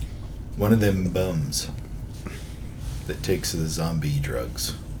 One of them bums that takes the zombie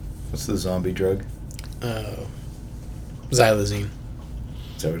drugs. What's the zombie drug? Xylazine.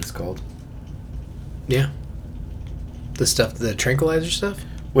 Is that what it's called? Yeah. The stuff, the tranquilizer stuff?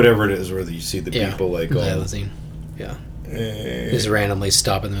 Whatever it is, where you see the people like all... Xylazine. Yeah. Just randomly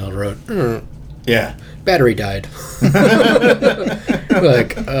stop in the middle of the road. Yeah. Battery died.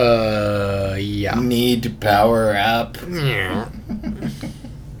 Like, yeah. Need to power up.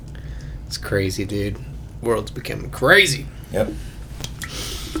 It's crazy, dude. World's becoming crazy. Yep.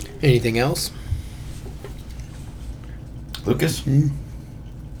 Anything else? Lucas, I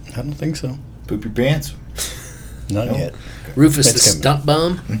don't think so. poop your pants. Not No. yet. Rufus It's the coming. Stunt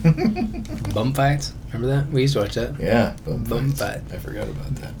Bum. Bum fights. Remember that? We used to watch that. Yeah. Bum fight. I forgot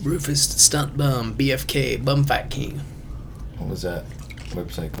about that. Rufus the Stunt Bum. BFK. Bum Fight King. What was that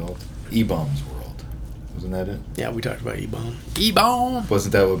website called? E-Bombs World. Wasn't that it? Yeah, we talked about E-Bomb. E-Bomb!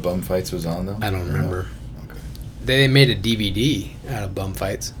 Wasn't that what Bum Fights was on, though? I don't remember. Okay. They made a DVD out of bum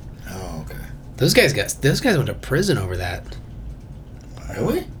fights. Oh, okay. Those guys went to prison over that.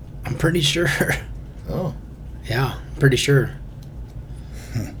 Really? I'm pretty sure. Oh, Yeah, I'm pretty sure.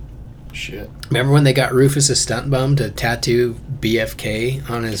 shit. Remember when they got Rufus a stunt bum to tattoo BFK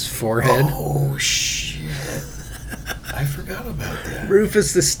on his forehead? Oh, shit. I forgot about that.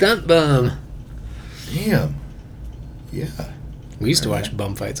 Rufus the stunt bum. Damn. Yeah. We used to watch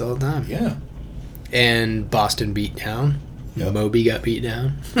bum fights all the time. Yeah. And Boston beat down. Yep. Moby got beat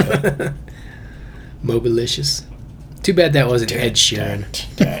down. Mobilicious. Too bad that wasn't Ed Sheeran.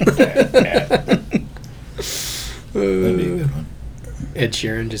 That'd be a good one. Ed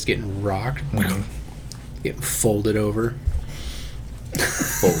Sheeran just getting rocked. Getting folded over.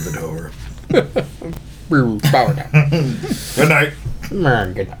 Fold it over. Power down. Good night.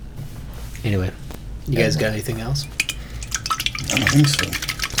 Good night. Anyway, you guys got anything else? I don't think so.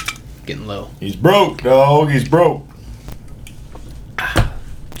 Getting low. He's broke, dog. He's broke.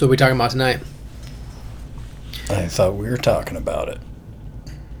 So what are we talking about tonight? I thought we were talking about it.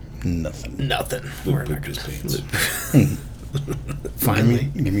 Nothing. Nothing. Luke pooped his pants. Finally.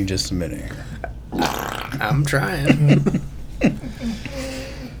 Give me just a minute here. I'm trying.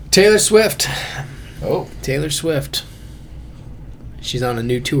 Taylor Swift. Oh, Taylor Swift. She's on a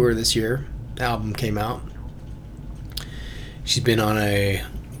new tour this year. The album came out. She's been on a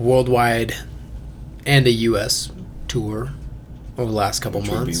worldwide and a U.S. tour over the last couple which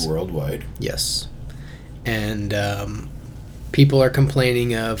would months. be worldwide. Yes. And people are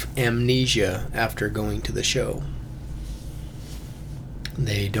complaining of amnesia after going to the show.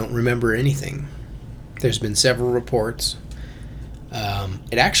 They don't remember anything. There's been several reports.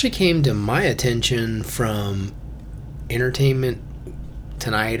 It actually came to my attention from Entertainment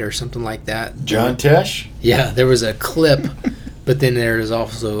Tonight or something like that. John Tesh? Yeah, there was a clip, but then there is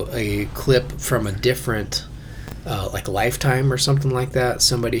also a clip from a different, like Lifetime or something like that.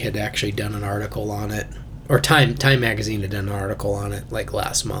 Somebody had actually done an article on it, or Time Magazine had done an article on it like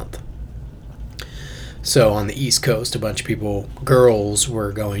last month. So on the East Coast, a bunch of people, girls,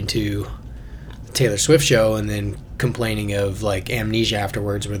 were going to the Taylor Swift show and then complaining of like amnesia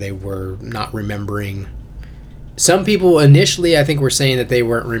afterwards, where they were not remembering. Some people initially, I think, were saying that they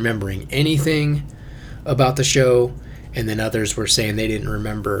weren't remembering anything about the show, and then others were saying they didn't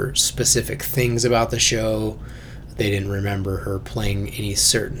remember specific things about the show. They didn't remember her playing any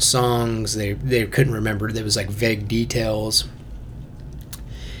certain songs. They couldn't remember. There was like vague details.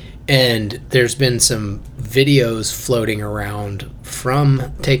 And there's been some videos floating around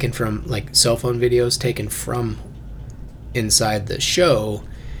taken from like cell phone videos taken from inside the show,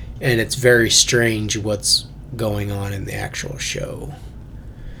 and it's very strange what's going on in the actual show.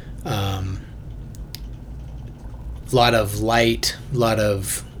 A lot of light, a lot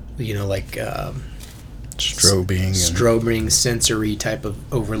of, like strobing, sensory type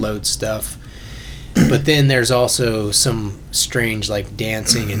of overload stuff. But then there's also some strange like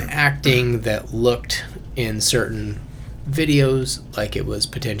dancing and acting that looked in certain videos like it was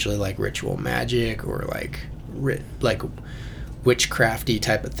potentially like ritual magic or like witchcrafty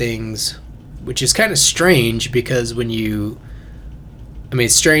type of things, which is kind of strange because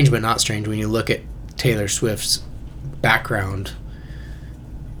it's strange but not strange when you look at Taylor Swift's background.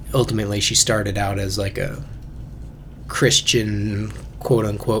 Ultimately, she started out as like a Christian, quote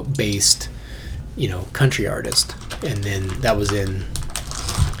unquote, based, country artist, and then that was in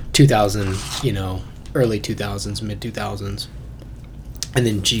 2000, early 2000s, mid 2000s, and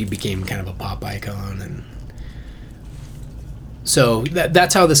then she became kind of a pop icon, and so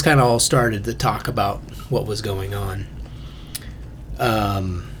that's how this kind of all started, to talk about what was going on.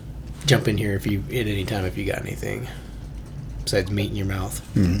 Jump in here at any time if you got anything besides meat in your mouth.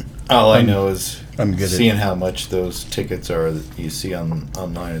 All I know is I'm good seeing how much those tickets are that you see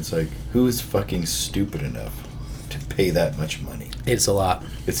online. It's like, who is fucking stupid enough to pay that much money? It's a lot.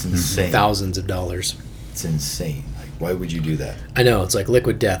 It's insane. Thousands of dollars. It's insane. Like, why would you do that? I know, it's like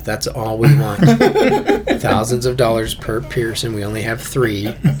liquid death. That's all we want. Thousands of dollars per person. We only have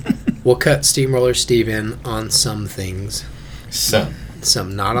 3. We'll cut Steamroller Steve in on some things. Some,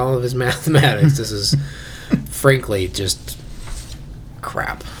 not all of his mathematics. This is, frankly, just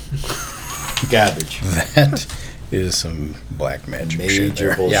crap. Garbage. That is some black magic shit Major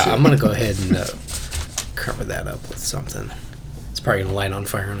there. bullshit. Yeah, I'm going to go ahead and cover that up with something. It's probably going to light on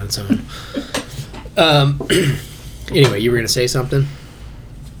fire on its own. Anyway, you were going to say something?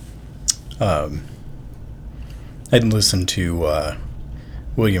 I didn't listen to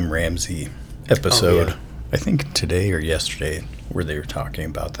William Ramsey episode, Oh, yeah. I think today or yesterday, where they were talking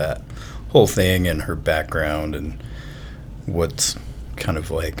about that whole thing and her background and what's kind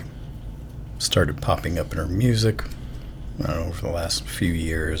of like started popping up in her music, I don't know, over the last few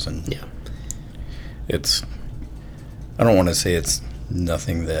years. And Yeah. I don't want to say it's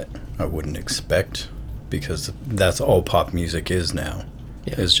nothing that I wouldn't expect, because that's all pop music is now.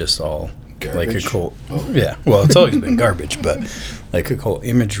 Yeah. It's just all Garbage? like a cult. Oh. Yeah, well, it's always been garbage, but like occult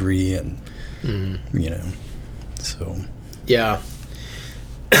imagery and, so. Yeah.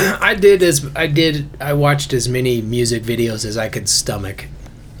 I watched as many music videos as I could stomach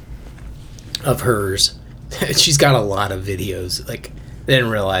of hers. She's got a lot of videos. Like, I didn't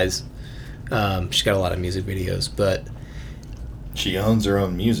realize she's got a lot of music videos, but She owns her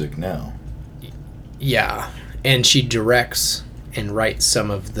own music now. yeah, and she directs and writes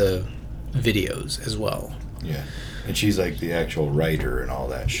some of the videos as well. Yeah. And she's like the actual writer and all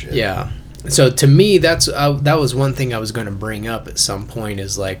that shit. Yeah. So to me, that was one thing I was going to bring up at some point,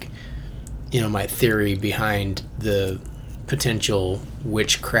 is like, my theory behind the potential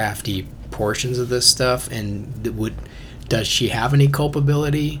witchcrafty portions of this stuff, and does she have any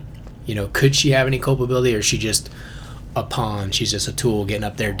culpability? Could she have any culpability, or is she just a pawn. She's just a tool getting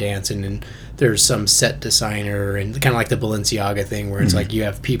up there dancing, and there's some set designer, and kind of like the Balenciaga thing where it's like you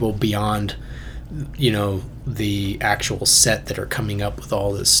have people beyond, you know, the actual set that are coming up with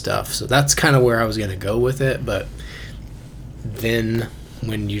all this stuff. So that's kind of where I was going to go with it. But then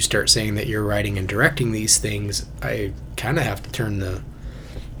when you start saying that you're writing and directing these things, I kind of have to turn the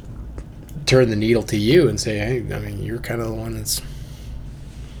needle to you and say, hey, I mean, you're kind of the one that's,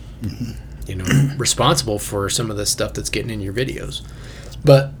 you know, responsible for some of the stuff that's getting in your videos.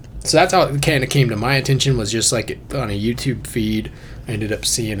 But so that's how it kind of came to my attention, was just like on a YouTube feed. I ended up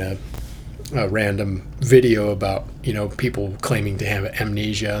seeing a random video about, you know, people claiming to have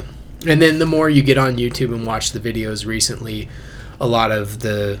amnesia. And then the more you get on YouTube and watch the videos recently, a lot of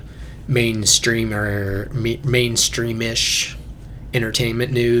the mainstreamish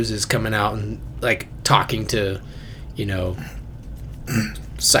entertainment news is coming out and like talking to, you know,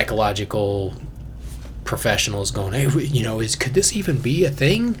 psychological professionals going, hey, you know, could this even be a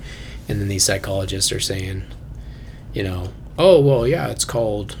thing? And then these psychologists are saying, you know, oh, well, yeah, it's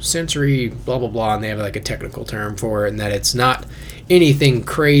called sensory blah, blah, blah, and they have like a technical term for it, and that it's not anything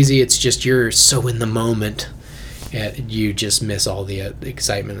crazy, it's just you're so in the moment and you just miss all the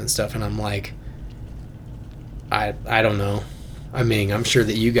excitement and stuff. And I'm like, I don't know. I mean, I'm sure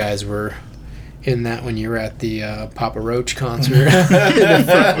that you guys were in that when you were at the Papa Roach concert. In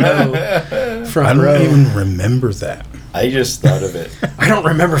the front row. I don't even remember that. I just thought of it. I don't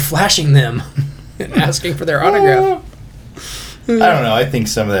remember flashing them and asking for their autograph. I don't know. I think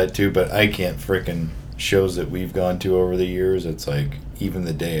some of that too, but I can't frickin' shows that we've gone to over the years. It's like, even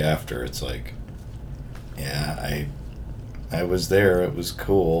the day after, it's like, yeah, I was there. It was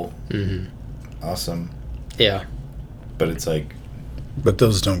cool. Mm-hmm. Awesome. Yeah. But it's like... But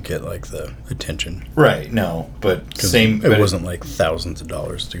those don't get, like, the attention. Right, no. But same... It wasn't, like, thousands of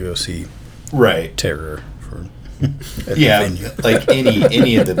dollars to go see... Right. Terror for... Yeah, like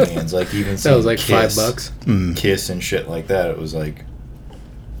any of the bands. Like, even that was like Kiss, $5. Kiss and shit like that. It was like...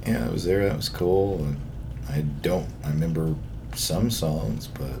 Yeah, I was there. That was cool. And I remember some songs,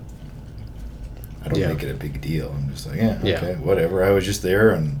 but... I don't make it a big deal. I'm just like, okay, whatever. I was just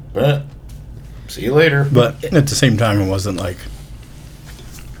there, but see you later. But at the same time, it wasn't like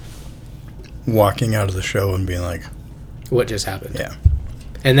walking out of the show and being like, what just happened? Yeah.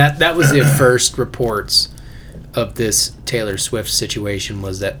 And that was the first reports of this Taylor Swift situation,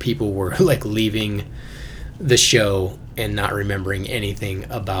 was that people were like leaving the show and not remembering anything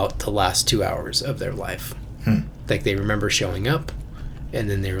about the last 2 hours of their life. Like they remember showing up, and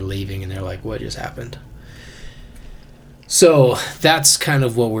then they were leaving, and they're like, what just happened? So that's kind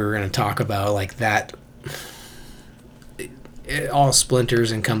of what we were going to talk about. Like that, it all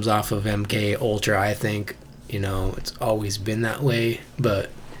splinters and comes off of MK Ultra, I think. You know, it's always been that way. But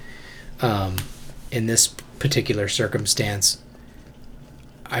in this particular circumstance,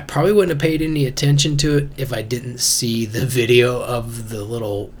 I probably wouldn't have paid any attention to it if I didn't see the video of the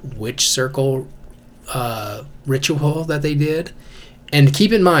little witch circle ritual that they did. And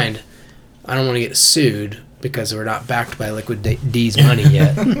keep in mind, I don't want to get sued because we're not backed by Liquid D's money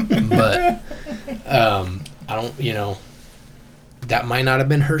yet. But I don't, you know, that might not have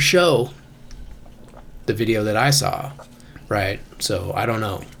been her show, the video that I saw, right? So I don't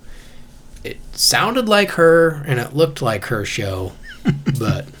know. It sounded like her and it looked like her show,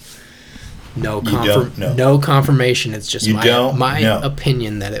 but no confirmation. It's just my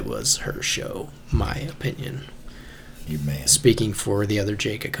opinion that it was her show. My opinion. You man. Speaking for the other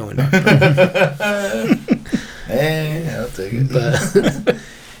Jake at Cohen. Hey, I'll take it. But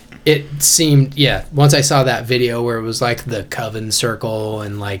it seemed, once I saw that video where it was like the coven circle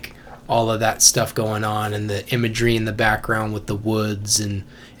and like all of that stuff going on and the imagery in the background with the woods and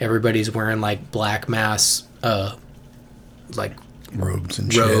everybody's wearing like black mass, like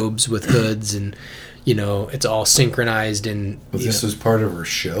robes with hoods, and you know, it's all synchronized. And but this was part of her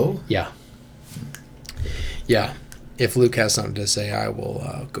show? Yeah. If Luke has something to say, I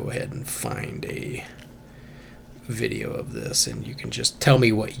will go ahead and find a video of this, and you can just tell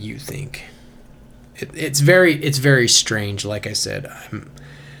me what you think. It's very strange. Like I said,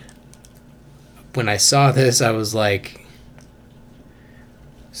 when I saw this, I was like,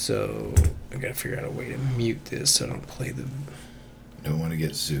 so I gotta figure out a way to mute this so I don't play the. Don't want to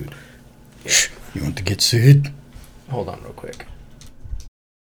get sued. Yeah. You want to get sued? Hold on, real quick.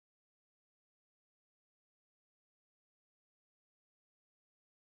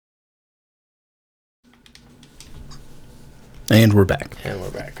 And we're back. And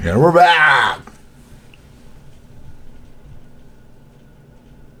we're back.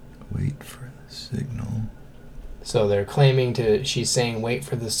 Wait for the signal. So they're claiming she's saying wait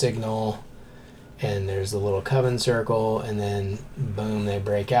for the signal, and there's the little coven circle, and then boom, they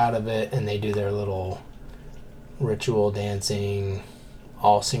break out of it, and they do their little ritual dancing,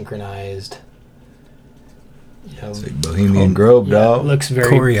 all synchronized. You know, It's like Bohemian Grove, yeah, dog. looks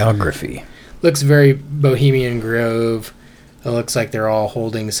very Choreography. looks very Bohemian Grove. It looks like they're all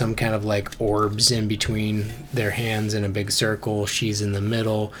holding some kind of like orbs in between their hands in a big circle. She's in the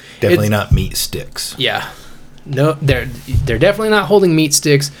middle. Definitely It's- not meat sticks. Yeah. No, they're definitely not holding meat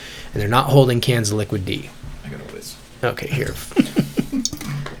sticks, and they're not holding cans of liquid D. I got a whiz. Okay, here.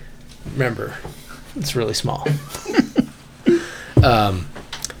 Remember, it's really small.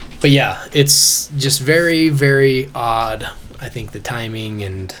 But yeah, it's just very, very odd. I think the timing,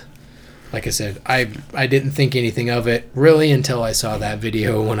 and like I said, I didn't think anything of it really until I saw that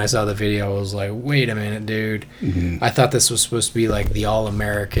video. When I saw the video, I was like, wait a minute, dude. Mm-hmm. I thought this was supposed to be like the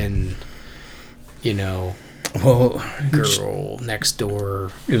all-American, you know, Well, girl next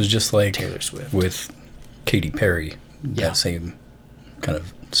door it was just like Taylor Swift. with Katy Perry. Yeah. That same kind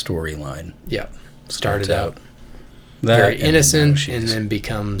of storyline. Yeah. Started Starts out That, very and now innocent she's- and then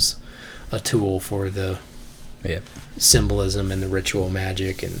becomes a tool for the Yep. symbolism and the ritual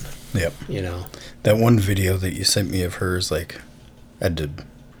magic, and Yep. you know, That one video that you sent me of hers, like, I had to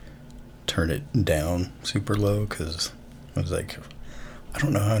turn it down super low because I was like, I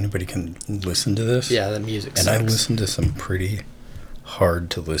don't know how anybody can listen to this. yeah, the music And I sucks. listen to some pretty hard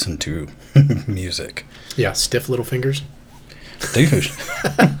to listen to music. Yeah, stiff little fingers. Dude.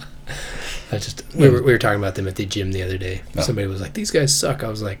 I just we were talking about them at the gym the other day. Oh. Somebody was like, "These guys suck." I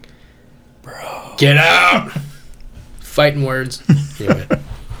was like, "Bro, get out!" Fighting words. Anyway,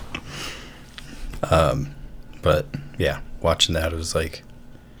 But yeah, watching that, it was like,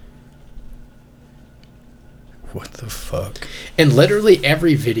 what the fuck? and literally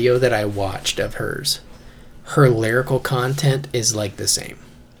every video that I watched of hers, her lyrical content is like the same.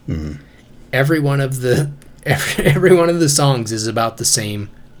 Every one of the every one of the songs is about the same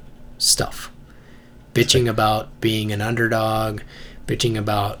stuff. Bitching about being an underdog, bitching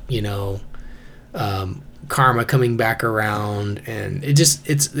about, you know, karma coming back around, and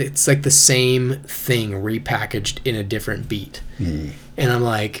it's like the same thing repackaged in a different beat. And I'm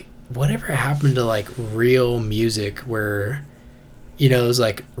like, whatever happened to like real music where, you know, it was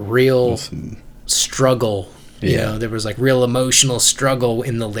like real struggle. You Yeah. know, there was like real emotional struggle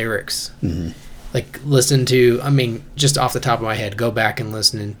in the lyrics. Like, listen to, I mean, just off the top of my head, go back and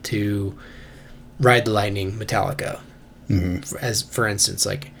listen to Ride the Lightning, Metallica. As for instance,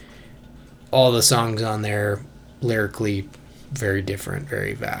 like all the songs on there lyrically very different,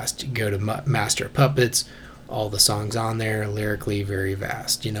 very vast. You go to Master of Puppets, all the songs on there lyrically very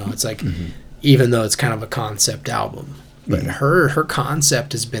vast. You know, it's like, even though it's kind of a concept album, but her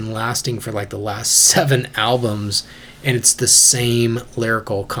concept has been lasting for like the last 7 albums, and it's the same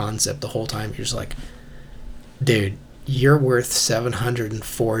lyrical concept the whole time. You're just like, dude, you're worth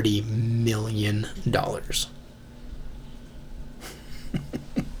 $740 million.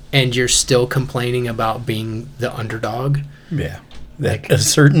 And you're still complaining about being the underdog? Yeah. At a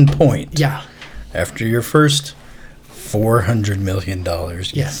certain point, Yeah. after your first $400 million, you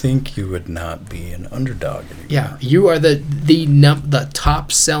Yeah. think you would not be an underdog anymore. Yeah. You are the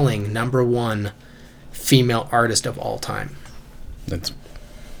top selling #1 female artist of all time. That's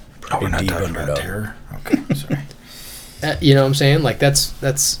Oh, we're pretty not deep talking about underdog. terror? Okay, sorry. You know what I'm saying? Like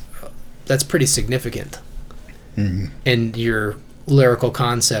that's pretty significant. And your lyrical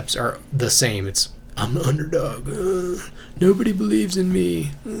concepts are the same. It's, I'm the underdog. Nobody believes in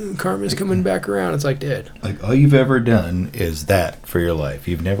me. Karma's coming back around. It's like, dude. Like, all you've ever done is that for your life.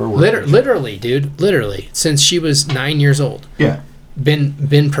 You've never worked. Literally, dude. Literally. Since she was 9 years old. Yeah.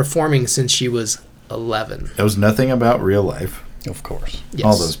 Been performing since she was 11. Knows nothing about real life. Of course. Yes.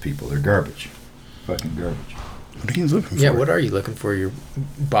 All those people are garbage. Fucking garbage. What are you looking for? Yeah, what are you looking for? You're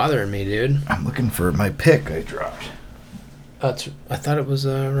bothering me, dude. I'm looking for my pick I dropped. I thought it was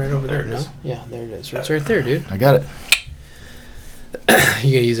right over there. it No? is. Yeah, there it is. It's right there, dude. I got it.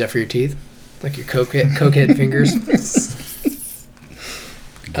 You gonna use that for your teeth? Like your cokehead fingers?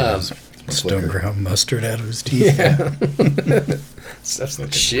 Stone ground mustard out of his teeth. Yeah. Stuff's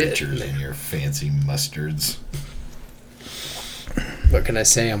Fucking shit. Richards and your fancy mustards. What can I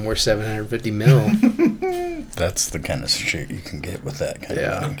say? I'm worth 750 mil. That's the kind of shit you can get with that kind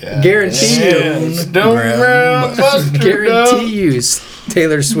Yeah. of money. God Guarantee damn. you. Stone ground mustard. Guarantee you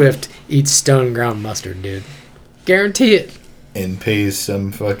Taylor Swift eats stone ground mustard, dude. Guarantee it. And pays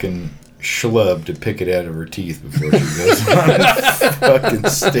some fucking schlub to pick it out of her teeth before she goes on fucking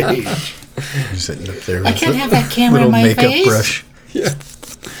stage. You're sitting up there with I can't a have that camera little in my makeup face. brush.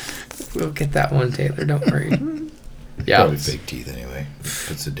 We'll get that one, Taylor. Don't worry. Yeah. Probably fake teeth anyway.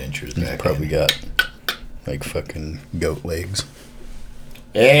 Puts the dentures He's back probably in. got like fucking goat legs.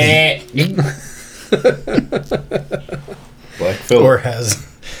 Black Phillip. Or has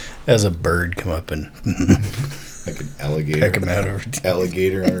a bird come up and Like an alligator. peck him out over.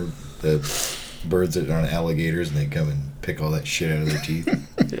 Alligator, or the birds that are on alligators, and they come and pick all that shit out of their teeth.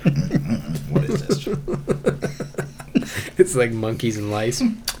 What is this? It's like monkeys and lice.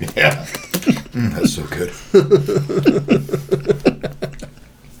 Yeah. That's so good.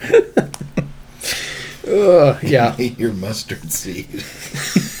 Yeah. Your mustard seed.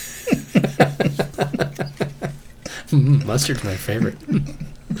 Mustard's my favorite.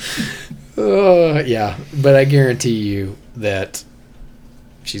 Yeah, but I guarantee you that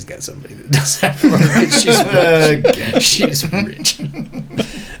she's got somebody that does that for her. She's rich.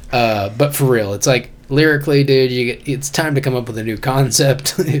 But for real, it's like lyrically, dude, it's time to come up with a new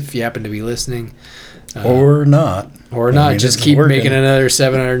concept if you happen to be listening. Or not. Or not, just it's keep working. making another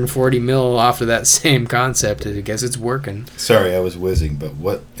 740 mil off of that same concept. I guess it's working. Sorry, I was whizzing, but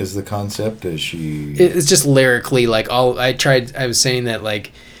what is the concept? Is she... It's just lyrically, like, I was saying that,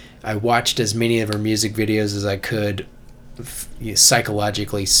 like, I watched as many of her music videos as I could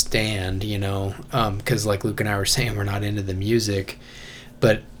psychologically stand, you know, because like Luke and I were saying, we're not into the music,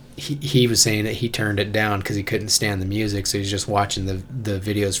 but he was saying that he turned it down because he couldn't stand the music, so he's just watching the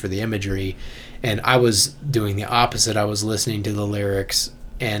videos for the imagery. And I was doing the opposite. I was listening to the lyrics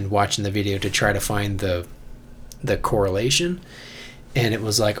and watching the video to try to find the correlation. And it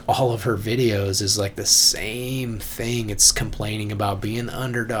was like all of her videos is like the same thing. It's complaining about being the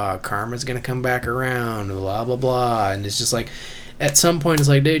underdog. Karma's going to come back around, blah, blah, blah. And it's just like, at some point, it's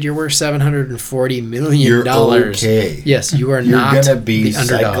like, dude, you're worth $740 million. You're okay. Yes, you are You're not gonna be the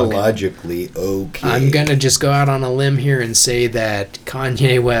underdog. psychologically okay. I'm going to just go out on a limb here and say that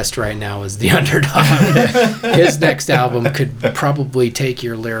Kanye West right now is the underdog. His next album could probably take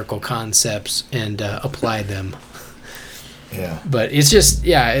your lyrical concepts and apply them. Yeah. But it's just,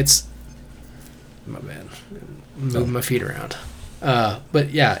 yeah, it's... My bad. Moving my feet around.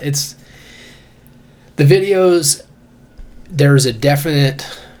 But yeah, it's... The videos, there's a definite...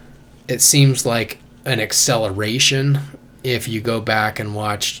 It seems like an acceleration if you go back and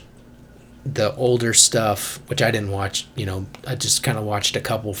watch the older stuff, which I didn't watch, you know, I just kind of watched a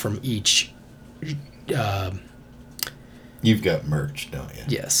couple from each... You've got merch, don't you?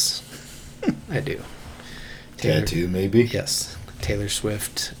 Yes, I do. Tattoo, maybe? Yes. Taylor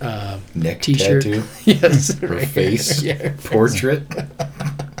Swift Neck t-shirt. tattoo? Yes. Her right. face? Yeah, her Portrait?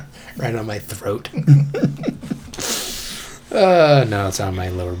 right on my throat. No, it's on my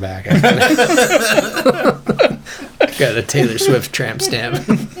lower back. Got a Taylor Swift tramp stamp.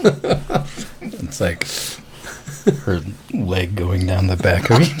 It's like her leg going down the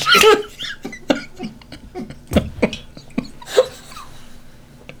back of each.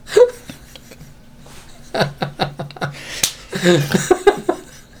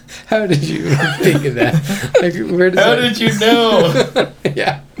 How did you think of that? Like, where does How that... did you know?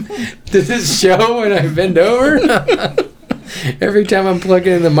 Yeah. Does it show when I bend over? Every time I'm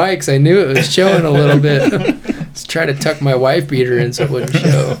plugging in the mics, I knew it was showing a little bit. Let's try to tuck my wife beater in so it wouldn't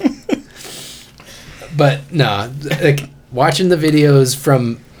show. But no, like watching the videos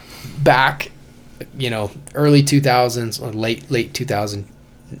from back, you know, early 2000s or late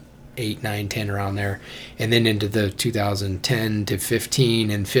 2008, 9, 10, around there, and then into the 2010 to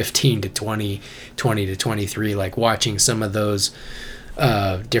 15 and 15 to 20, 20 to 23, like watching some of those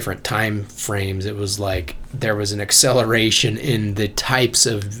different time frames, it was like there was an acceleration in the types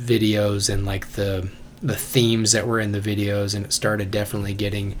of videos and like the themes that were in the videos, and it started definitely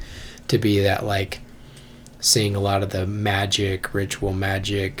getting to be that, like, seeing a lot of the magic, ritual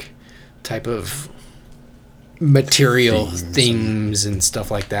magic type of material themes and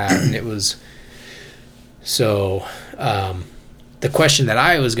stuff like that. And it was so the question that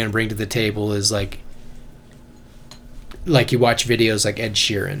I was going to bring to the table is like you watch videos like Ed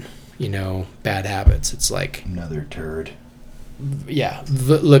Sheeran, you know, Bad Habits. It's like Another turd. Yeah,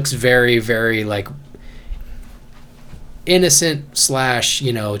 looks very, very like innocent /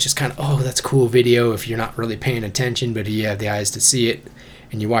 you know, just kind of, oh, that's a cool video if you're not really paying attention, but you have the eyes to see it,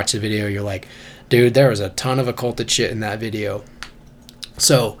 and you watch the video, you're like, dude, there was a ton of occulted shit in that video.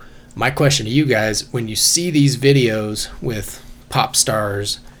 So my question to you guys, when you see these videos with pop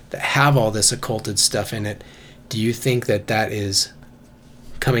stars that have all this occulted stuff in it, do you think that that is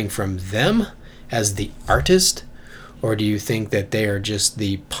coming from them as the artist, or do you think that they are just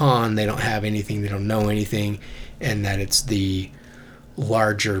the pawn, they don't have anything, they don't know anything, and that it's the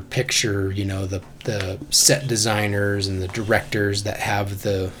larger picture, you know, the set designers and the directors that have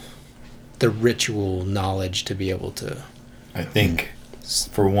the ritual knowledge to be able to... I think,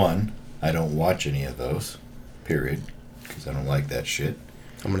 for one, I don't watch any of those, period, because I don't like that shit.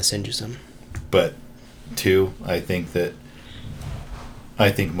 I'm gonna send you some. But 2, I think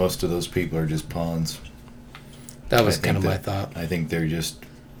most of those people are just pawns. That was kind of my thought. I think they're just,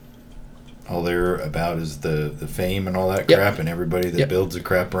 all they're about is the fame and all that Yep. crap, and everybody that Yep. builds a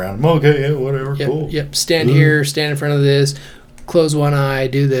crap around them. Okay, yeah, whatever, Yep, cool. Yep. Stand here, stand in front of this, close one eye,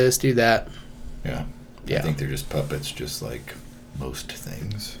 do this, do that. Yeah. Yeah. I think they're just puppets, just like most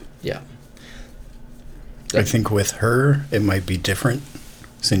things. Yeah. I think with her, it might be different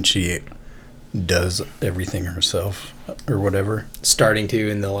since she does everything herself or whatever. Starting to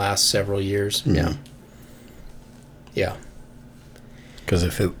in the last several years. Mhm. Yeah. Yeah. Because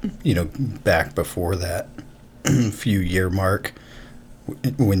if it, back before that few year mark,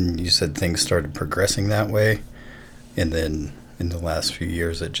 when you said things started progressing that way, and then in the last few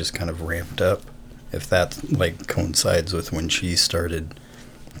years it just kind of ramped up, if that like coincides with when she started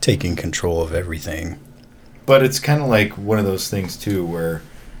taking control of everything. But it's kind of like one of those things, too, where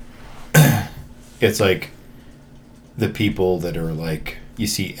it's like the people that are like, you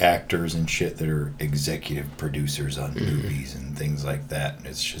see actors and shit that are executive producers on movies and things like that. And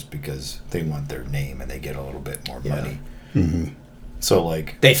it's just because they want their name and they get a little bit more money. Mm-hmm. So,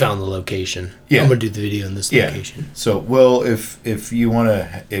 like... They found the location. Yeah. I'm going to do the video in this location. So, well, if you want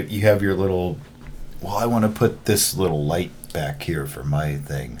to... If you have your little... Well, I want to put this little light back here for my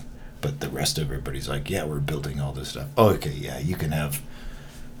thing. But the rest of everybody's like, yeah, we're building all this stuff. Oh, okay, yeah, you can have...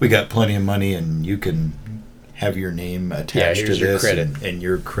 We got plenty of money and you can have your name attached to here's your this. credit. And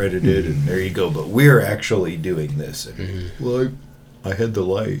you're credited and there you go. But we're actually doing this. And, well, I had the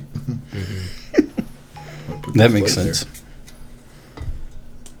light. That makes sense.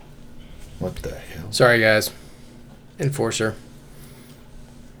 What the hell? Sorry, guys. Enforcer.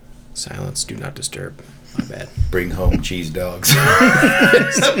 Silence. Do not disturb. My bad. Bring home cheese dogs.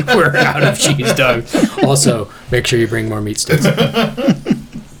 We're out of cheese dogs. Also, make sure you bring more meat sticks.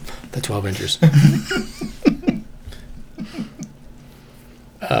 The 12 inchers.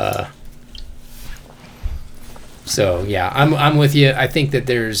 So yeah, I'm with you. I think that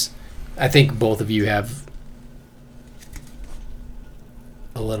I think both of you have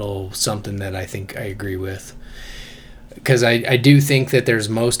a little something that I think I agree with. Because I do think that there's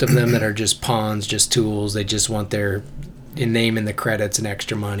most of them that are just pawns, just tools. They just want their name in the credits and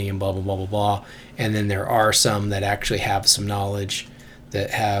extra money and blah, blah, blah, blah, blah. And then there are some that actually have some knowledge,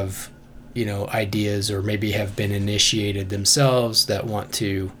 that have, ideas, or maybe have been initiated themselves, that want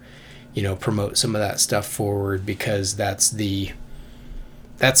to, promote some of that stuff forward, because that's the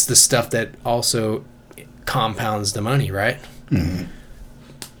stuff that also compounds the money, right? Mm-hmm.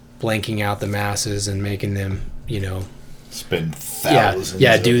 Blanking out the masses and making them, Spend thousands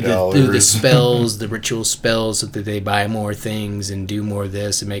do of the dollars. spells, the ritual spells, so that they buy more things and do more of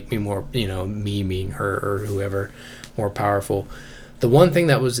this and make me more, me being her or whoever, more powerful. The one thing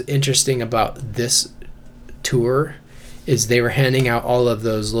that was interesting about this tour is they were handing out all of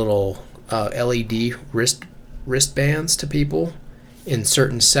those little LED wristbands to people in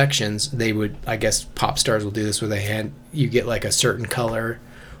certain sections. They would, I guess, pop stars will do this, where you get like a certain color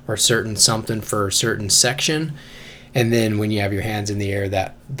or certain something for a certain section. And then when you have your hands in the air,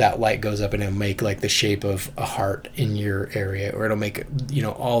 that light goes up and it'll make like the shape of a heart in your area, or it'll make,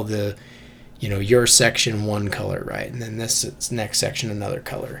 all the, your section one color, right? And then this next section another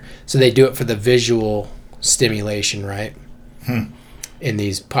color. So they do it for the visual stimulation, right? In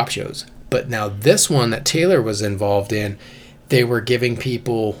these pop shows. But now this one that Taylor was involved in, they were giving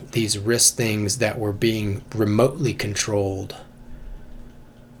people these wrist things that were being remotely controlled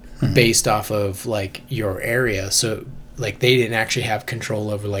based off of like your area. So like they didn't actually have control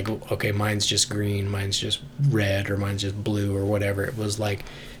over like, okay, mine's just green, mine's just red, or mine's just blue, or whatever. It was like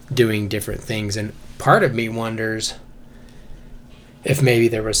doing different things. And part of me wonders if maybe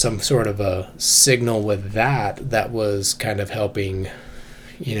there was some sort of a signal with that was kind of helping,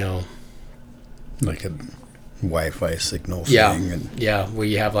 Like a Wi-Fi signal yeah, thing. And yeah, where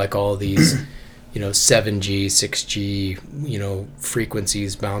you have like all these 7G, 6G,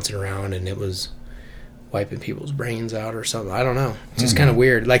 frequencies bouncing around, and it was wiping people's brains out or something. I don't know. It's just kind of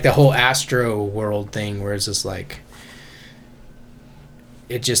weird. Like the whole Astro World thing, where it's just like,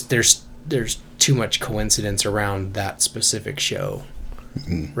 it just, there's too much coincidence around that specific show,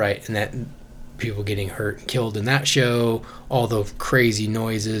 right? And that people getting hurt and killed in that show, all the crazy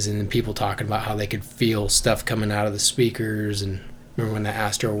noises, and then people talking about how they could feel stuff coming out of the speakers. And remember when the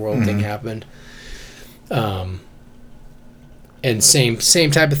Astro World thing happened? And same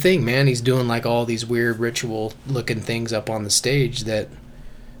type of thing, man. He's doing like all these weird ritual looking things up on the stage that,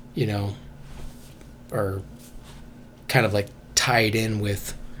 are kind of like tied in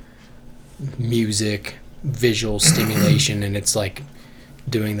with music, visual stimulation, and it's like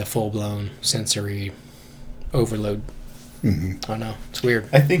doing the full-blown sensory overload. I don't know. It's weird.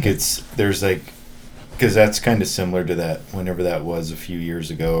 I think there's like, because that's kind of similar to that, whenever that was a few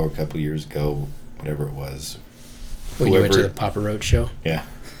years ago or a couple years ago, whatever it was. When you went to the Papa Roach show? Yeah.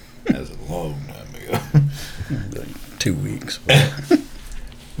 That was a long time ago. Like 2 weeks.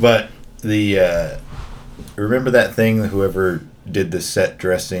 But remember that thing, whoever did the set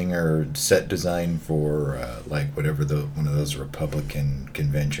dressing or set design for like whatever one of those Republican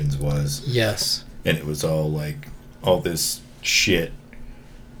conventions was? Yes. And it was all like all this shit,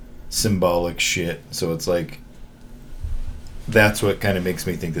 symbolic shit. So it's like, that's what kind of makes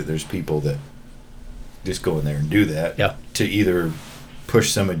me think that there's people that just go in there and do that. Yeah. To either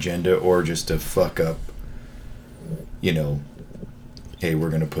push some agenda or just to fuck up, you know, hey, we're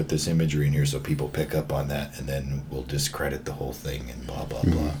going to put this imagery in here so people pick up on that, and then we'll discredit the whole thing and blah, blah,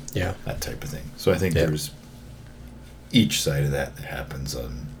 blah. Yeah. That type of thing. So I think there's each side of that happens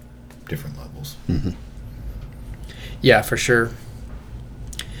on different levels. Yeah, for sure.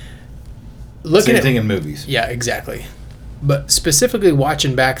 Same thing in movies. Yeah, exactly. But specifically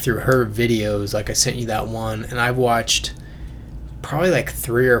watching back through her videos, like I sent you that one, and I watched probably like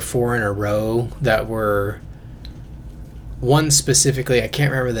 3 or 4 in a row that were, one specifically, I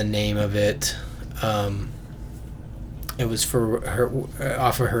can't remember the name of it. It was for her,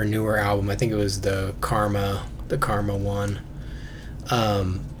 off of her newer album. I think it was the Karma one.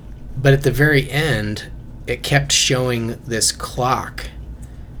 But at the very end, it kept showing this clock.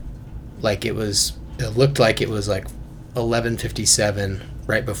 Like it looked like it was like 11:57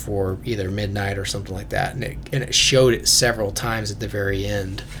 right before either midnight or something like that, and it showed it several times at the very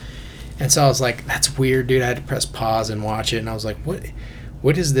end. And so I was like, that's weird, dude. I had to press pause and watch it, and I was like,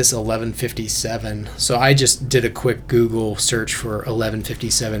 what is this 11:57? So I just did a quick Google search for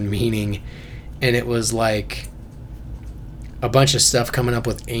 11:57 meaning, and it was like a bunch of stuff coming up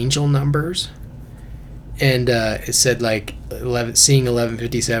with angel numbers. And it said like seeing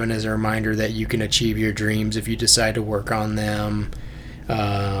 11:57 as a reminder that you can achieve your dreams if you decide to work on them.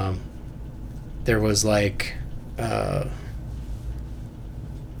 There was like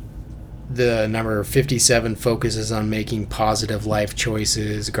the number 57 focuses on making positive life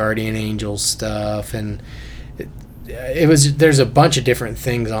choices, guardian angel stuff, and there's a bunch of different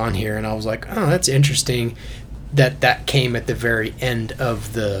things on here, and I was like, oh, that's interesting that came at the very end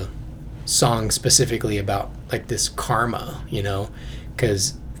of the song, specifically about like this karma, you know,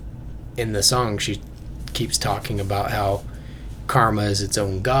 because in the song she keeps talking about how karma is its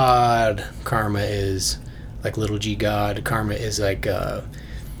own god, karma is like little g god, karma is like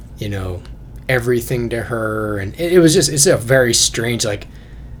you know, everything to her. And it's a very strange, like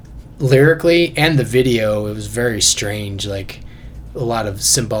lyrically and the video, it was very strange, like a lot of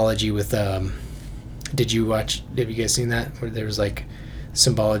symbology with have you guys seen that, where there was like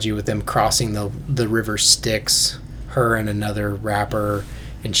symbology with them crossing the river Styx, her and another rapper,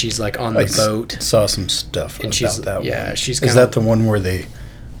 and she's like on the boat. Saw some stuff and about that yeah, one. she's Is that the one where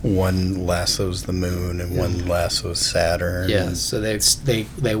one lassos the moon and one lassos Saturn? Yeah, so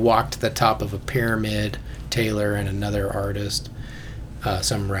they walked to the top of a pyramid, Taylor and another artist,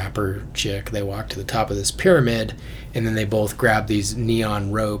 some rapper chick. They walked to the top of this pyramid, and then they both grab these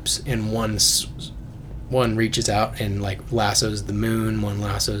neon ropes, and one reaches out and like lassos the moon, one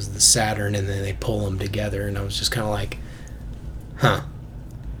lassos the Saturn, and then they pull them together. And I was just kind of like, huh,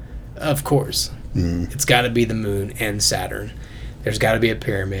 of course. It's got to be the moon and Saturn. There's got to be a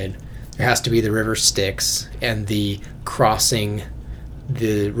pyramid. There has to be the river Styx, and the crossing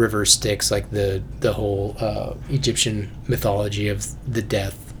the river Styx, like the whole Egyptian mythology of the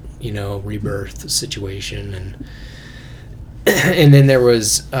death, you know, rebirth situation. And then there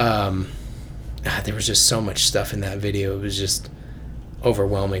was just so much stuff in that video. It was just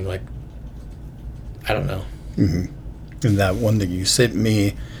overwhelming. Like, I don't know. And that one that you sent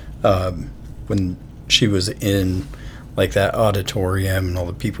me, when she was in like that auditorium and all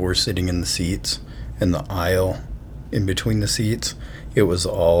the people were sitting in the seats and the aisle in between the seats, it was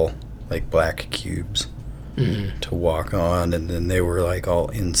all like black cubes to walk on, and then they were like all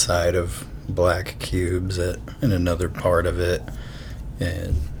inside of black cubes in another part of it.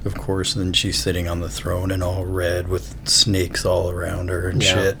 And of course then she's sitting on the throne in all red with snakes all around her and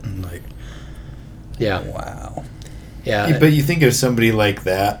shit, and like, yeah, wow. Yeah, but you think of somebody like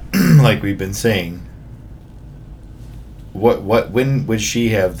that, like we've been saying, when would she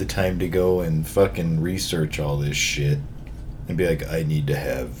have the time to go and fucking research all this shit and be like, I need to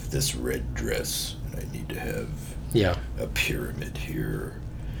have this red dress, and I need to have a pyramid here.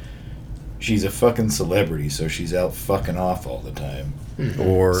 She's a fucking celebrity, so she's out fucking off all the time.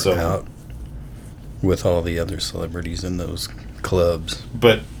 Or out with all the other celebrities in those clubs.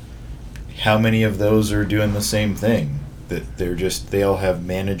 But how many of those are doing the same thing? That they all have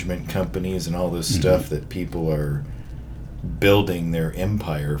management companies and all this stuff that people are building their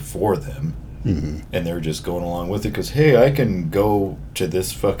empire for them. And they're just going along with it because, hey, I can go to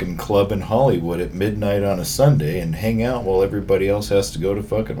this fucking club in Hollywood at midnight on a Sunday and hang out while everybody else has to go to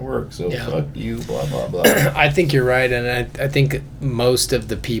fucking work. So fuck you, blah, blah, blah. I think you're right, and I think most of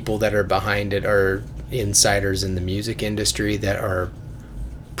the people that are behind it are insiders in the music industry that are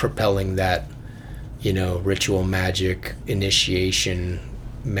propelling that, ritual magic, initiation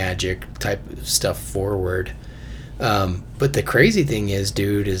magic type of stuff forward. But the crazy thing is,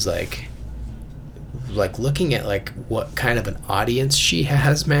 dude, is like looking at like what kind of an audience she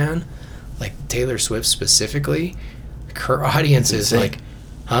has, man. Like Taylor Swift specifically, her audience is like,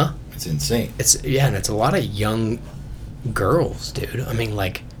 huh? It's insane. And it's a lot of young girls, dude. I mean,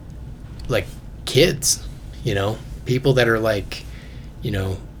 like kids, people that are like,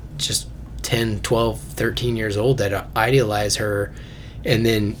 just 10, 12, 13 years old that idealize her, and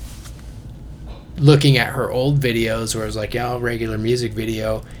then looking at her old videos where it's like, regular music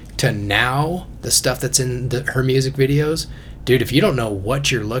video, to now the stuff that's in her music videos, dude, if you don't know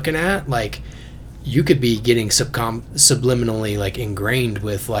what you're looking at, like, you could be getting subliminally like ingrained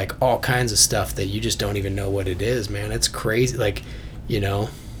with like all kinds of stuff that you just don't even know what it is, man. It's crazy, like, and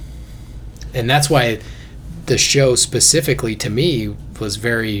that's why the show specifically to me was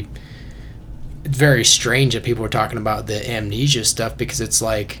very, very strange that people were talking about the Amnesia stuff, because it's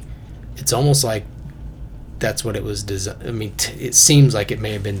like, it's almost like that's what it was designed. I mean, it seems like it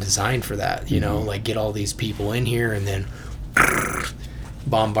may have been designed for that, like get all these people in here and then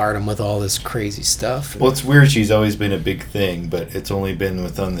bombard them with all this crazy stuff. Well, it's weird. She's always been a big thing, but it's only been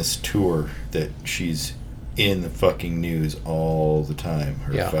on this tour that she's in the fucking news all the time.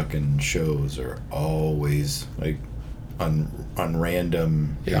 Her fucking shows are always like on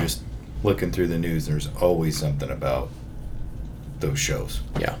random. You're just looking through the news, and there's always something about those shows.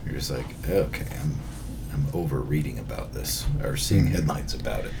 Yeah, you're just like, okay, I'm over reading about this or seeing headlines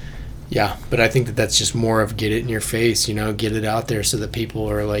about it. Yeah, but I think that's just more of get it in your face, get it out there so that people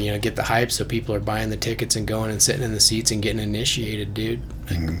are like, get the hype, so people are buying the tickets and going and sitting in the seats and getting initiated, dude.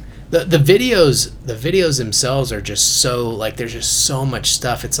 The videos themselves are just so, like, there's just so much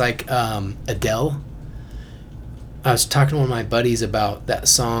stuff. It's like Adele. I was talking to one of my buddies about that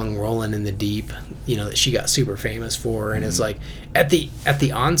song "Rolling in the Deep," that she got super famous for, and it's like at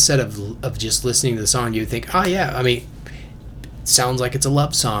the onset of just listening to the song, you would think, oh yeah, I mean, it sounds like it's a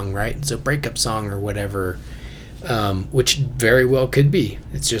love song, right? It's a breakup song or whatever, which very well could be.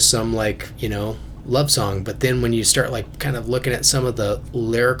 It's just some like love song. But then when you start like kind of looking at some of the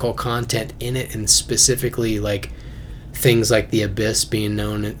lyrical content in it, and specifically like things like the abyss being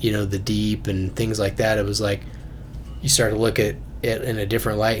known, the deep and things like that, it was like, you start to look at it in a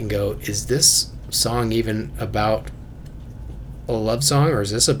different light and go, is this song even about a love song, or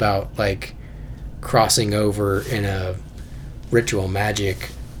is this about like crossing over in a ritual magic,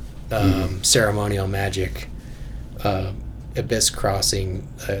 ceremonial magic, abyss crossing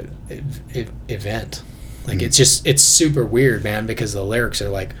event? Like, it's super weird, man, because the lyrics are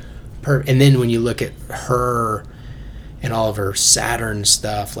like and then when you look at her and all of her Saturn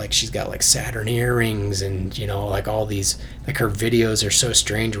stuff, like she's got like Saturn earrings and like all these, like her videos are so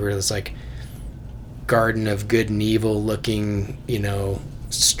strange where it's like Garden of Good and Evil looking,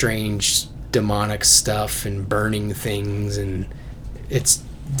 strange demonic stuff and burning things, and it's,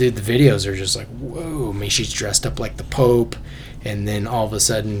 dude, the videos are just like, whoa. I mean, she's dressed up like the Pope, and then all of a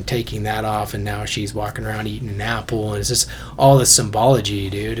sudden taking that off, and now she's walking around eating an apple, and it's just all this symbology,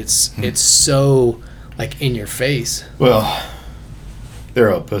 dude. It's so like in your face. Well,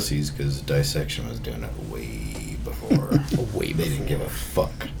 they're all pussies because Dissection was doing it way before. They didn't give a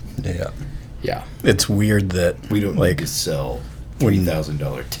fuck. Yeah. It's weird that we don't like to sell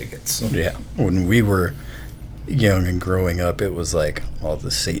 $20,000 tickets. Yeah. When we were young and growing up, it was like all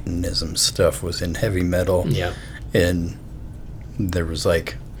the Satanism stuff was in heavy metal. Yeah. And there was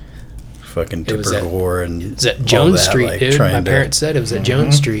like fucking Tipper Gore and it was at Jones Street, like, dude. My parents said it was at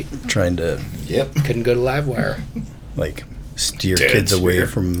Jones Street. Trying to couldn't go to Livewire. Like steer kids away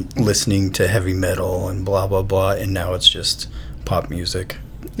from listening to heavy metal and blah blah blah, and now it's just pop music.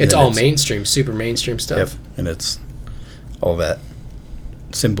 It's all mainstream, super mainstream stuff. Yep. And it's all that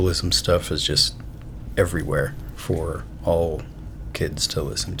symbolism stuff is just everywhere for all kids to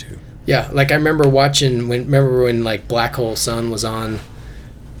listen to. Yeah, like I remember watching when like Black Hole Sun was on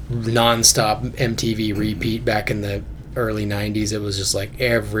nonstop MTV repeat back in the early 90s, it was just like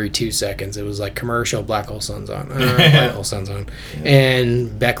every 2 seconds it was like commercial, Black Hole Sun's on, Black Hole Sun's on,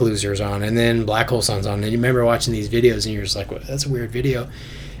 and Beck Loser's on, and then Black Hole Sun's on. And you remember watching these videos and you're just like, well, that's a weird video,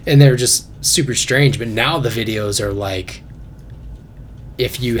 and they're just super strange. But now the videos are like,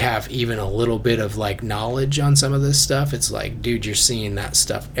 if you have even a little bit of like knowledge on some of this stuff, it's like, dude, you're seeing that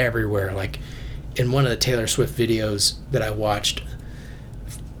stuff everywhere. Like in one of the Taylor Swift videos that I watched,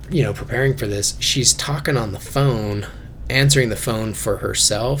 you know, preparing for this, she's talking on the phone, answering the phone for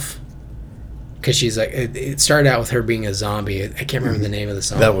herself, because she's like, it started out with her being a zombie. I can't remember the name of the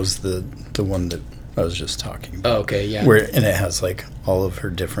song. That was the one that I was just talking about. Oh, okay, yeah. And it has like all of her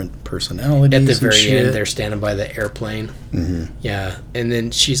different personalities. At the very shit. end, they're standing by the airplane. Mm-hmm. Yeah, and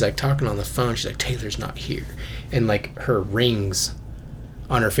then she's like talking on the phone. She's like, Taylor's not here, and like her rings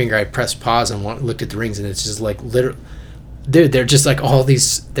on her finger. I pressed pause and looked at the rings, and it's just like literally, dude, they're just like all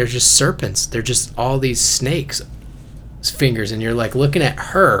these. They're just serpents. They're just all these snakes' fingers, and you're like looking at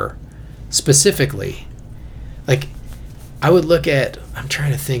her specifically. Like, I would look at. I'm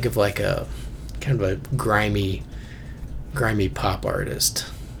trying to think of like a kind of a grimy pop artist,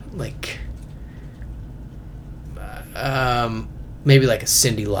 like maybe like a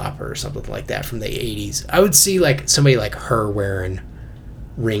Cyndi Lauper or something like that from the 80s. I would see like somebody like her wearing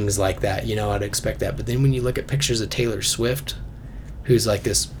rings like that, you know. I'd expect that. But then when you look at pictures of Taylor Swift, who's like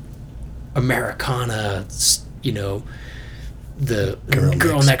this Americana, you know, the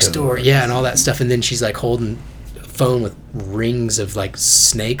girl next door, yeah, and all that stuff, and then she's like holding a phone with rings of like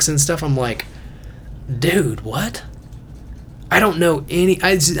snakes and stuff, I'm like, dude, what? I don't know any.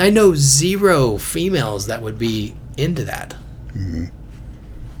 I know zero females that would be into that. Mm-hmm.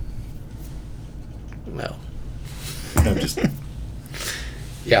 Well, I'm just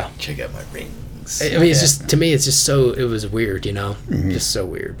yeah. check out my rings. I mean, it's just, to me, it's just so, it was weird, you know, just so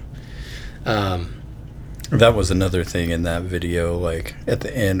weird. That was another thing in that video, like at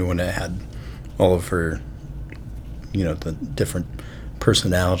the end when it had all of her, you know, the different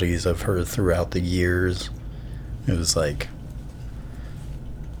personalities of her throughout the years. It was like,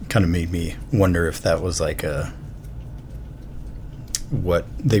 kind of made me wonder if that was like what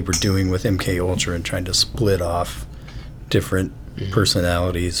they were doing with MK Ultra and trying to split off different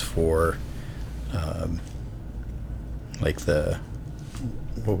personalities for like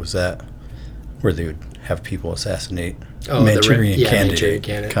what was that, where they would have people assassinate Manchurian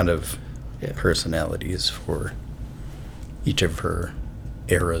candidate kind of personalities for each of her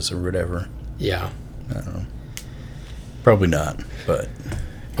eras or whatever. Yeah. I don't know. Probably not, but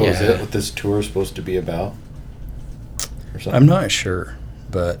Oh, is that what this tour is supposed to be about? Or something? I'm not sure,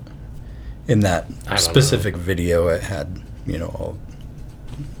 but in that I don't specific video, it had, you know, all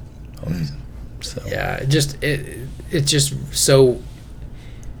these. So Yeah, it's just so.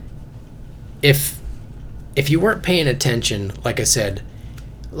 If you weren't paying attention, like I said,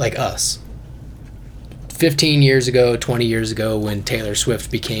 like us, 15 years ago, 20 years ago, when Taylor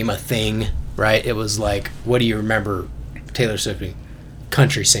Swift became a thing, right? It was like, what do you remember Taylor Swift being?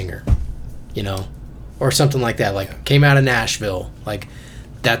 Country singer, you know, or something like that. Like, came out of Nashville. Like,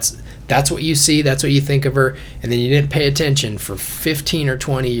 that's what you see. That's what you think of her. And then you didn't pay attention for 15 or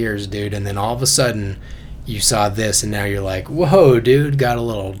 20 years, dude. And then all of a sudden, you saw this, and now you're like, whoa, dude, got a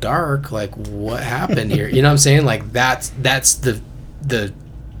little dark. Like, what happened here? You know what I'm saying? Like, that's the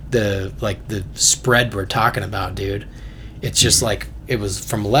like the spread we're talking about, dude. It's just like, it was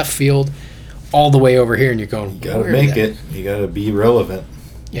from left field all the way over here, and you're going, You gotta make it. You gotta be relevant.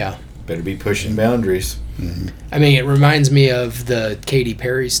 Yeah. Better be pushing boundaries. mm-hmm. I mean, it reminds me of the Katy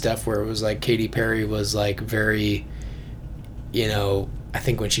Perry stuff, where it was like Katy Perry was like very, you know, I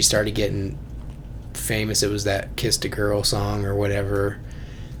think when she started getting famous, it was that Kissed a Girl song or whatever.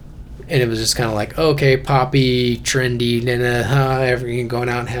 And it was just kind of like, okay, poppy, trendy, everything, going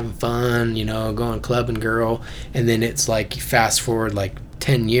out and having fun, you know, going clubbing girl. And then it's like, fast forward like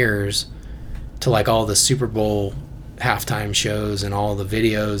 10 years to like all the Super Bowl halftime shows and all the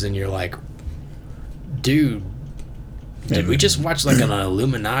videos, and you're like, dude, did we just watch like an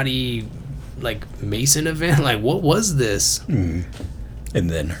Illuminati like Mason event? Like, what was this? And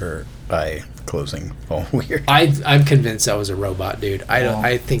then her eye closing all weird. I'm convinced that was a robot, dude.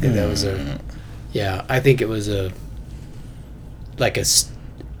 I think that was a, yeah, I think it was a like a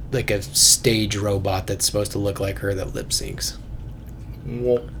stage robot that's supposed to look like her that lip syncs.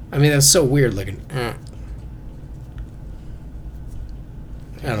 I mean, that's so weird looking. I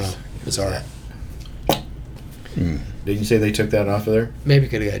don't know. Bizarre. Didn't you say they took that off of there? Maybe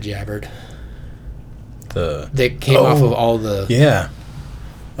could have got jabbered. They came off of all the... Yeah.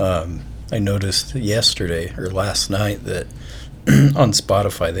 I noticed yesterday or last night that on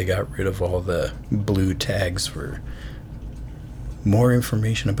Spotify they got rid of all the blue tags for more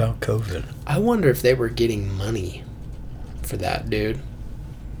information about COVID. I wonder if they were getting money for that, dude.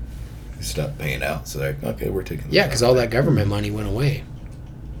 They stopped paying out, so they're like, okay, we're taking. Yeah, because all that government money went away.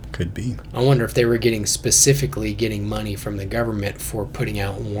 Could be. I wonder if they were specifically getting money from the government for putting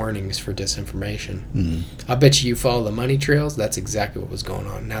out warnings for disinformation. Mm. I bet you follow the money trails. That's exactly what was going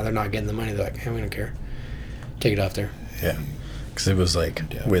on. Now they're not getting the money. They're like, hey, we don't care. Take it off there. Yeah. Because it was like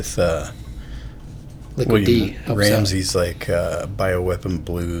with Liquid D helps Ramsey's like Bioweapon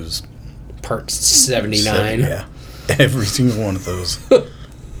Blues. Part 79. Yeah. Every single one of those.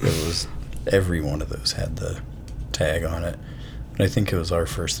 Every one of those had the tag on it. I think it was our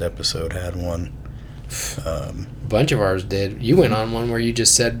first episode had one. A bunch of ours did. You went on one where you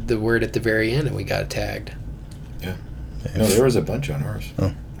just said the word at the very end and we got tagged. Yeah. No, there was a bunch on ours.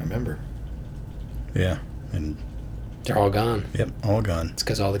 Oh. I remember. Yeah. And they're all gone. Yep, all gone. It's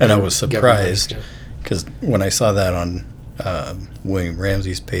because all the and I was surprised because when I saw that on William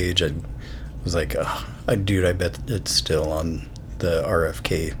Ramsey's page, I was like, dude, I bet it's still on the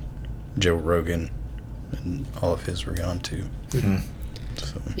RFK, Joe Rogan, and all of his were gone too. Mm-hmm.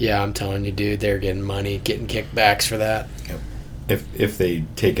 So. Yeah, I'm telling you, dude, they're getting money, getting kickbacks for that. Yep. If they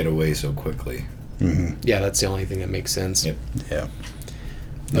take it away so quickly. Mm-hmm. Yeah, that's the only thing that makes sense. Yep. Yeah.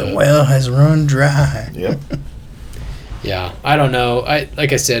 The well has run dry. Yep. Yeah, I don't know.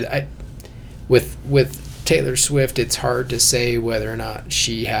 Like I said, with Taylor Swift, it's hard to say whether or not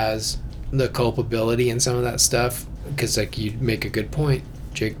she has the culpability in some of that stuff because, like, you make a good point.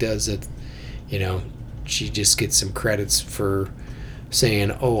 Jake does it. You know, she just gets some credits for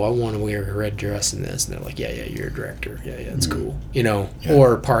saying, "Oh, I want to wear a red dress in this," and they're like, "Yeah, you're a director. Yeah, it's cool." You know,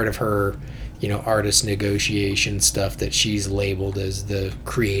 or part of her, artist negotiation stuff that she's labeled as the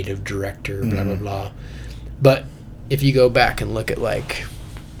creative director, blah blah blah. But if you go back and look at like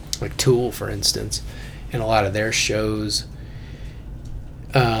Tool, for instance, and a lot of their shows,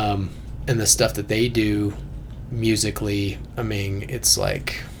 and the stuff that they do musically, I mean, it's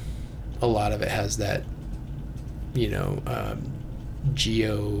like a lot of it has that, what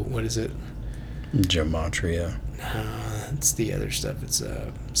is it? Gematria. It's the other stuff. It's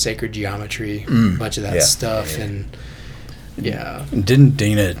sacred geometry, a bunch of that stuff, and Didn't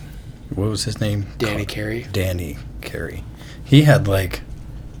Dana, what was his name? Danny Carey. Danny Carey. He had like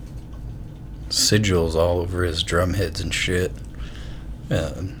sigils all over his drum heads and shit.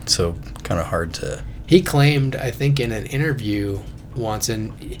 So kind of hard to. He claimed, I think, in an interview once,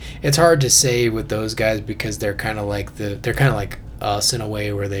 and it's hard to say with those guys because they're kind of like us in a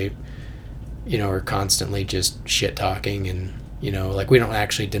way where they, are constantly just shit talking and like we don't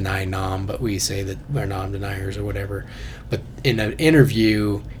actually deny Nam, but we say that we're Nam deniers or whatever. But in an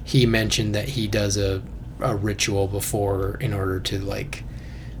interview, he mentioned that he does a ritual before in order to like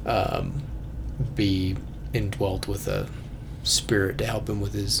be indwelt with a spirit to help him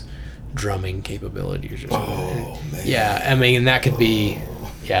with his drumming capabilities or something. Oh, man. Yeah, I mean, and that could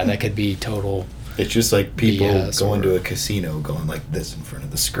be total. It's just like people BS going to a casino going like this in front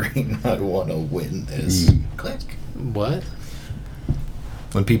of the screen. I want to win this. Click. What?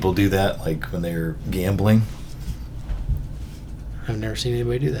 When people do that, like when they're gambling. I've never seen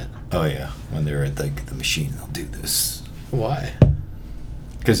anybody do that. Oh yeah, when they're at like the machine, they'll do this Why?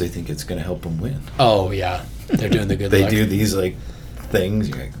 because they think it's going to help them win. Oh yeah, they're doing the good They luck. do these like things.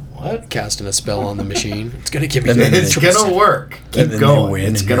 You're like, what? Casting a spell on the machine. It's gonna give me. And then It's gonna work. Keep then they going.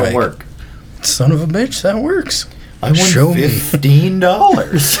 win It's and you're gonna like, work. Son of a bitch, that works. I won Show me.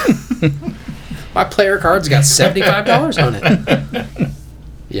 $15. My player card's got $75 on it.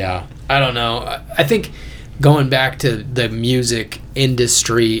 Yeah, I don't know. I think going back to the music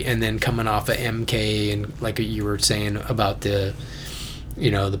industry and then coming off of MK and like you were saying about the,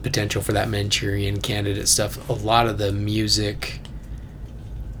 the potential for that Manchurian Candidate stuff. A lot of the music,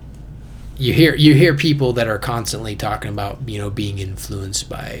 you hear people that are constantly talking about being influenced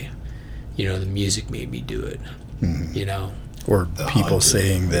by, the music made me do it. Or The people Haunted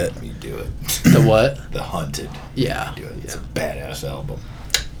saying made that. me do it. The what? The Haunted. Yeah. Do it. It's a badass album.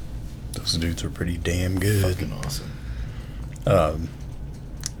 Those dudes are pretty damn good. Fucking awesome.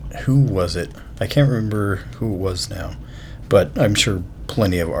 Who was it? I can't remember who it was now, but I'm sure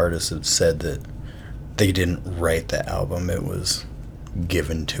plenty of artists have said that they didn't write the album; it was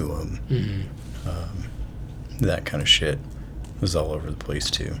given to them. Mm-hmm. That kind of shit was all over the place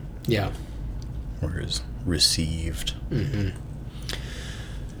too. Yeah. Or is received. Mm-hmm.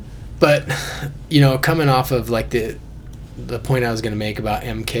 But coming off of like the point I was going to make about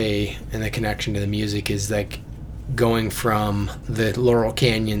MK and the connection to the music is like going from the Laurel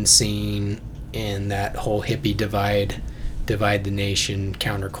Canyon scene and that whole hippie divide the nation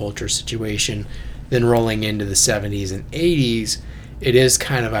counterculture situation, then rolling into the 70s and 80s it is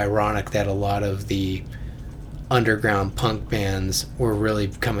kind of ironic that a lot of the underground punk bands were really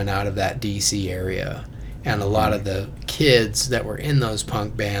coming out of that DC area, and a lot of the kids that were in those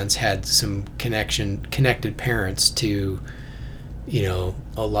punk bands had some connected parents to, you know,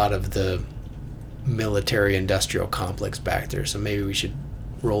 a lot of the military industrial complex back there. So maybe we should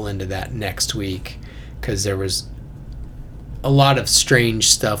roll into that next week, because there was a lot of strange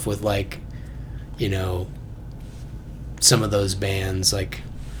stuff with, like, you know, some of those bands, like,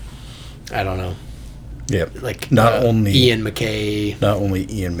 I don't know. Yep. Like not only Ian MacKaye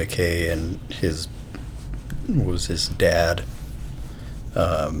and his dad,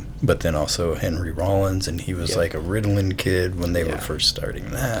 but then also Henry Rollins, and he was like a Ritalin kid when they were first starting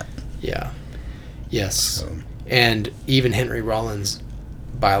that. Yeah. Yes. So. And even Henry Rollins'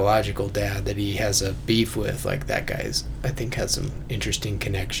 biological dad that he has a beef with, like, that guy's, I think, has some interesting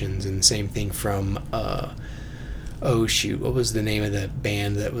connections. And same thing from oh shoot, what was the name of the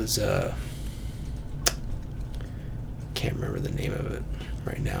band that was can't remember the name of it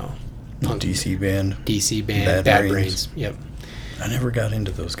right now. DC band. Bad Brains. Yep. I never got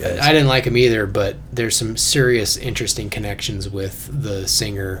into those guys. I didn't like him either, but there's some serious interesting connections with the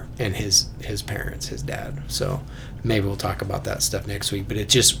singer and his parents, his dad. So maybe we'll talk about that stuff next week. But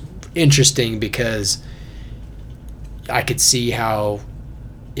it's just interesting because I could see how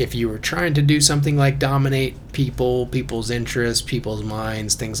if you were trying to do something like dominate people's interests, people's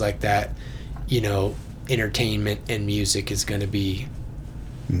minds, things like that, you know, entertainment and music is going to be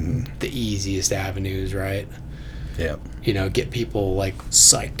the easiest avenues, right? Yeah. You know, get people like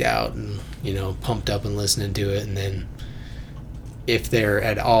psyched out and, you know, pumped up and listening to it. And then if they're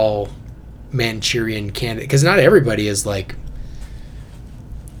at all Manchurian candidate, because not everybody is like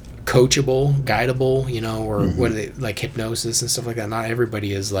coachable, guidable, you know, or what are they, like hypnosis and stuff like that. Not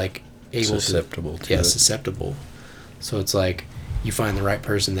everybody is like able susceptible to it. Susceptible. So it's like you find the right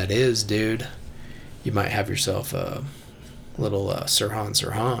person that is, dude, you might have yourself a little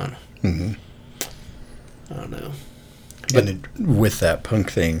Sirhan. Mm-hmm. I don't know. But with that punk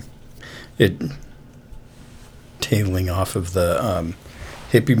thing, it tailing off of the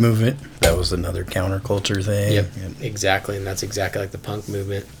hippie movement, that was another counterculture thing. Yep, exactly, and that's exactly like the punk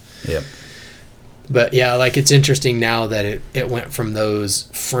movement. Yep. But yeah, like it's interesting now that it went from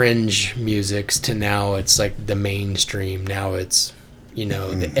those fringe musics to now it's like the mainstream. Now it's, you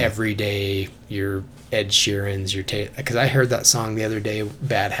know, the everyday, your Ed Sheeran's, your because I heard that song the other day,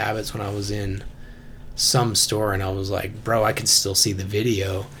 Bad Habits, when I was in some store, and I was like, bro, I can still see the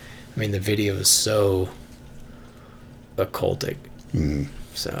video. I mean, the video is so occultic.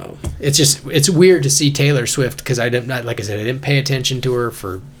 So it's weird to see Taylor Swift, because I didn't pay attention to her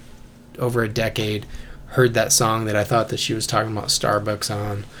for over a decade. Heard that song that I thought that she was talking about Starbucks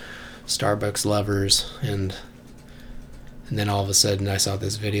lovers, and then all of a sudden I saw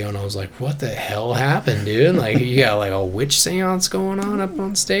this video and I was like, what the hell happened, dude? Like, you got like a witch seance going on up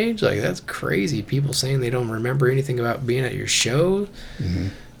on stage? Like, that's crazy. People saying they don't remember anything about being at your show.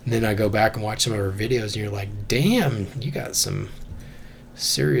 And then I go back and watch some of her videos and you're like, damn, you got some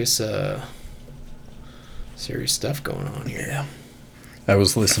serious stuff going on here. Yeah. I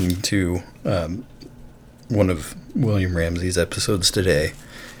was listening to one of William Ramsey's episodes today,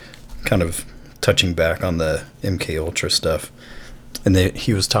 kind of touching back on the MK Ultra stuff, and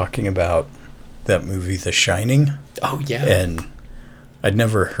he was talking about that movie The Shining. Oh yeah. And I'd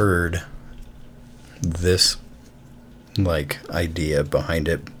never heard this like idea behind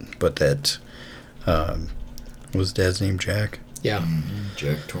it, but that was Dad's name Jack? Yeah.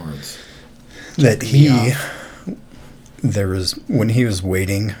 Jack Torrance. That there was, when he was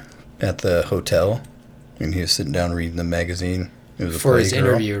waiting at the hotel and he was sitting down reading the magazine, it was for his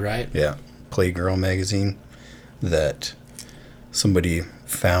interview, right? Yeah. Playgirl magazine, that somebody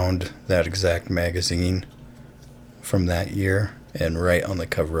found that exact magazine from that year, and right on the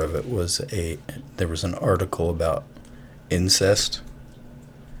cover of it there was an article about incest,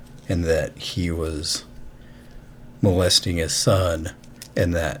 and that he was molesting his son,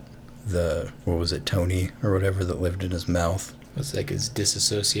 and that Tony or whatever that lived in his mouth, It was like his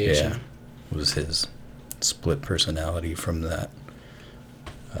disassociation. Was his split personality from that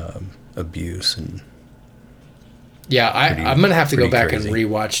abuse. And yeah, I'm gonna have to go back crazy. And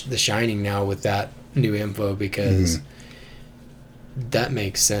rewatch The Shining now with that new info, because that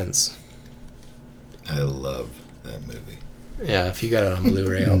makes sense. I love that movie. Yeah, if you got it on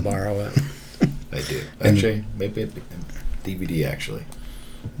Blu-ray, I'll borrow it. I do. Actually, maybe DVD actually.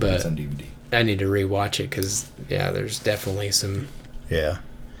 But it's on DVD. I need to rewatch it, because there's definitely some. Yeah,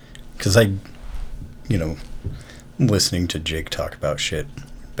 because listening to Jake talk about shit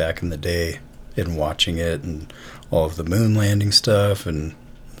back in the day, and watching it and all of the moon landing stuff, and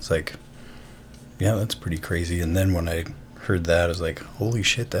it's like, yeah, that's pretty crazy. And then when I heard that, I was like, holy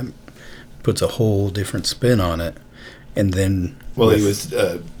shit, that puts a whole different spin on it. And then, well, he was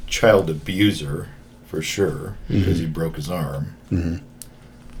a child abuser for sure, because he broke his arm,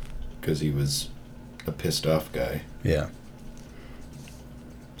 because he was a pissed off guy. Yeah.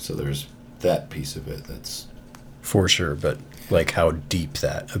 So there's that piece of it that's for sure, but like how deep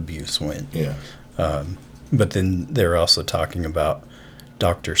that abuse went. Yeah. But then they're also talking about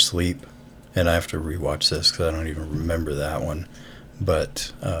Dr. Sleep, and I have to rewatch this because I don't even remember that one.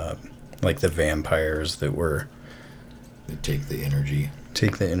 But like the vampires that were... They take the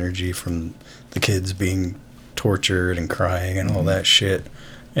energy from the kids being tortured and crying and all that shit.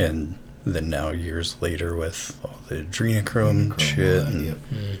 And then now years later with all the adrenochrome shit. And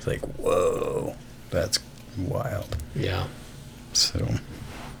it's like, whoa, that's wild. Yeah. So...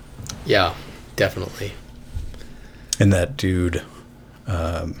 Yeah, definitely. And that dude,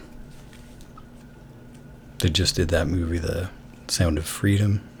 they just did that movie, The Sound of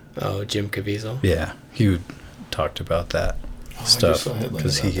Freedom. Oh, Jim Caviezel? Yeah, he talked about that stuff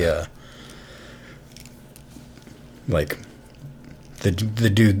because he, like, the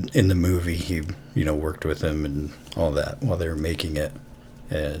dude in the movie, he, worked with him and all that while they were making it,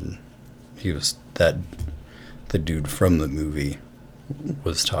 and he was the dude from the movie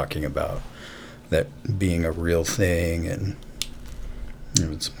was talking about that being a real thing, and it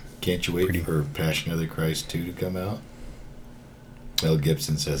was... Can't you wait for Passion of the Christ 2 to come out? Mel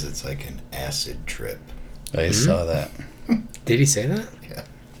Gibson says it's like an acid trip. I saw that. Did he say that?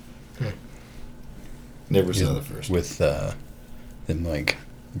 Yeah. Never saw the first. With them, like,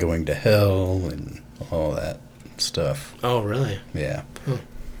 going to hell and all that stuff. Oh, really? Yeah. Huh.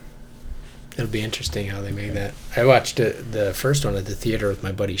 It'll be interesting how they make that. I watched the first one at the theater with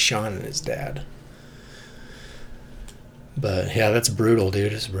my buddy Sean and his dad. But, yeah, that's brutal,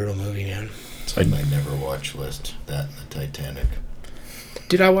 dude. It's a brutal movie, man. It's on my never watch list, that and the Titanic.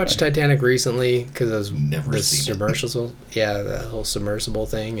 Dude, I watched Titanic recently because I was never the seen submersible. Yeah, the whole submersible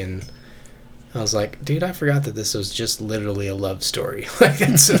thing, and I was like, dude, I forgot that this was just literally a love story. Like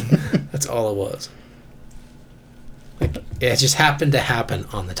that's all it was. Like it just happened to happen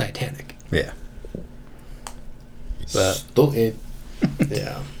on the Titanic. Yeah. But still it.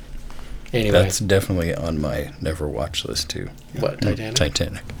 Yeah. Anyway, that's definitely on my never watch list too. What, Titanic?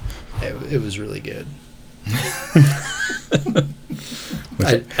 Titanic. It was really good.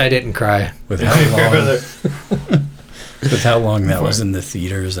 I didn't cry. With how long that was in the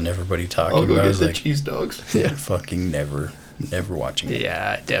theaters and everybody talking about it, I was like, cheese dogs. Yeah, fucking never watching it.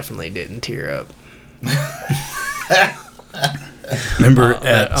 Yeah, I definitely didn't tear up. Remember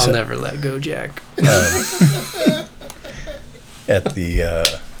I'll never let go, Jack. At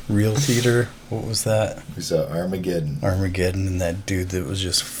the Real Theater, what was that? We saw Armageddon, and that dude that was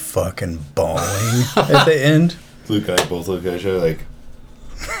just fucking bawling at the end. Both look at each other like,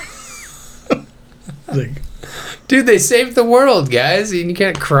 dude, they saved the world, guys. You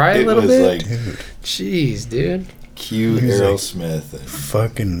can't cry a little bit. Like, dude. Jeez, dude. Cue Aerosmith, like,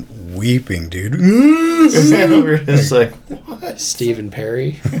 fucking weeping, dude. And we're just like, what? Stephen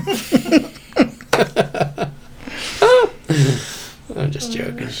Perry. I'm just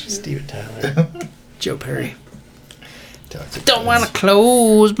joking. Steven Tyler. Joe Perry. Don't want to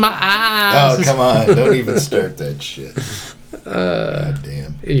close my eyes. Oh, come on. Don't even start that shit. God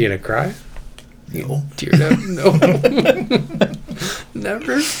damn. Are you going to cry? No. Teared up? No.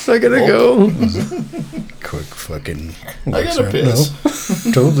 Never. I got to go. Quick fucking... I got to piss.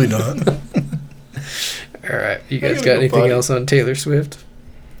 No, totally not. All right. You guys got anything else on Taylor Swift?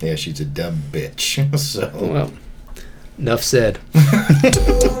 Yeah, she's a dumb bitch. So. Well, enough said.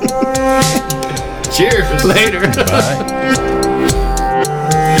 Cheers. Later. Bye.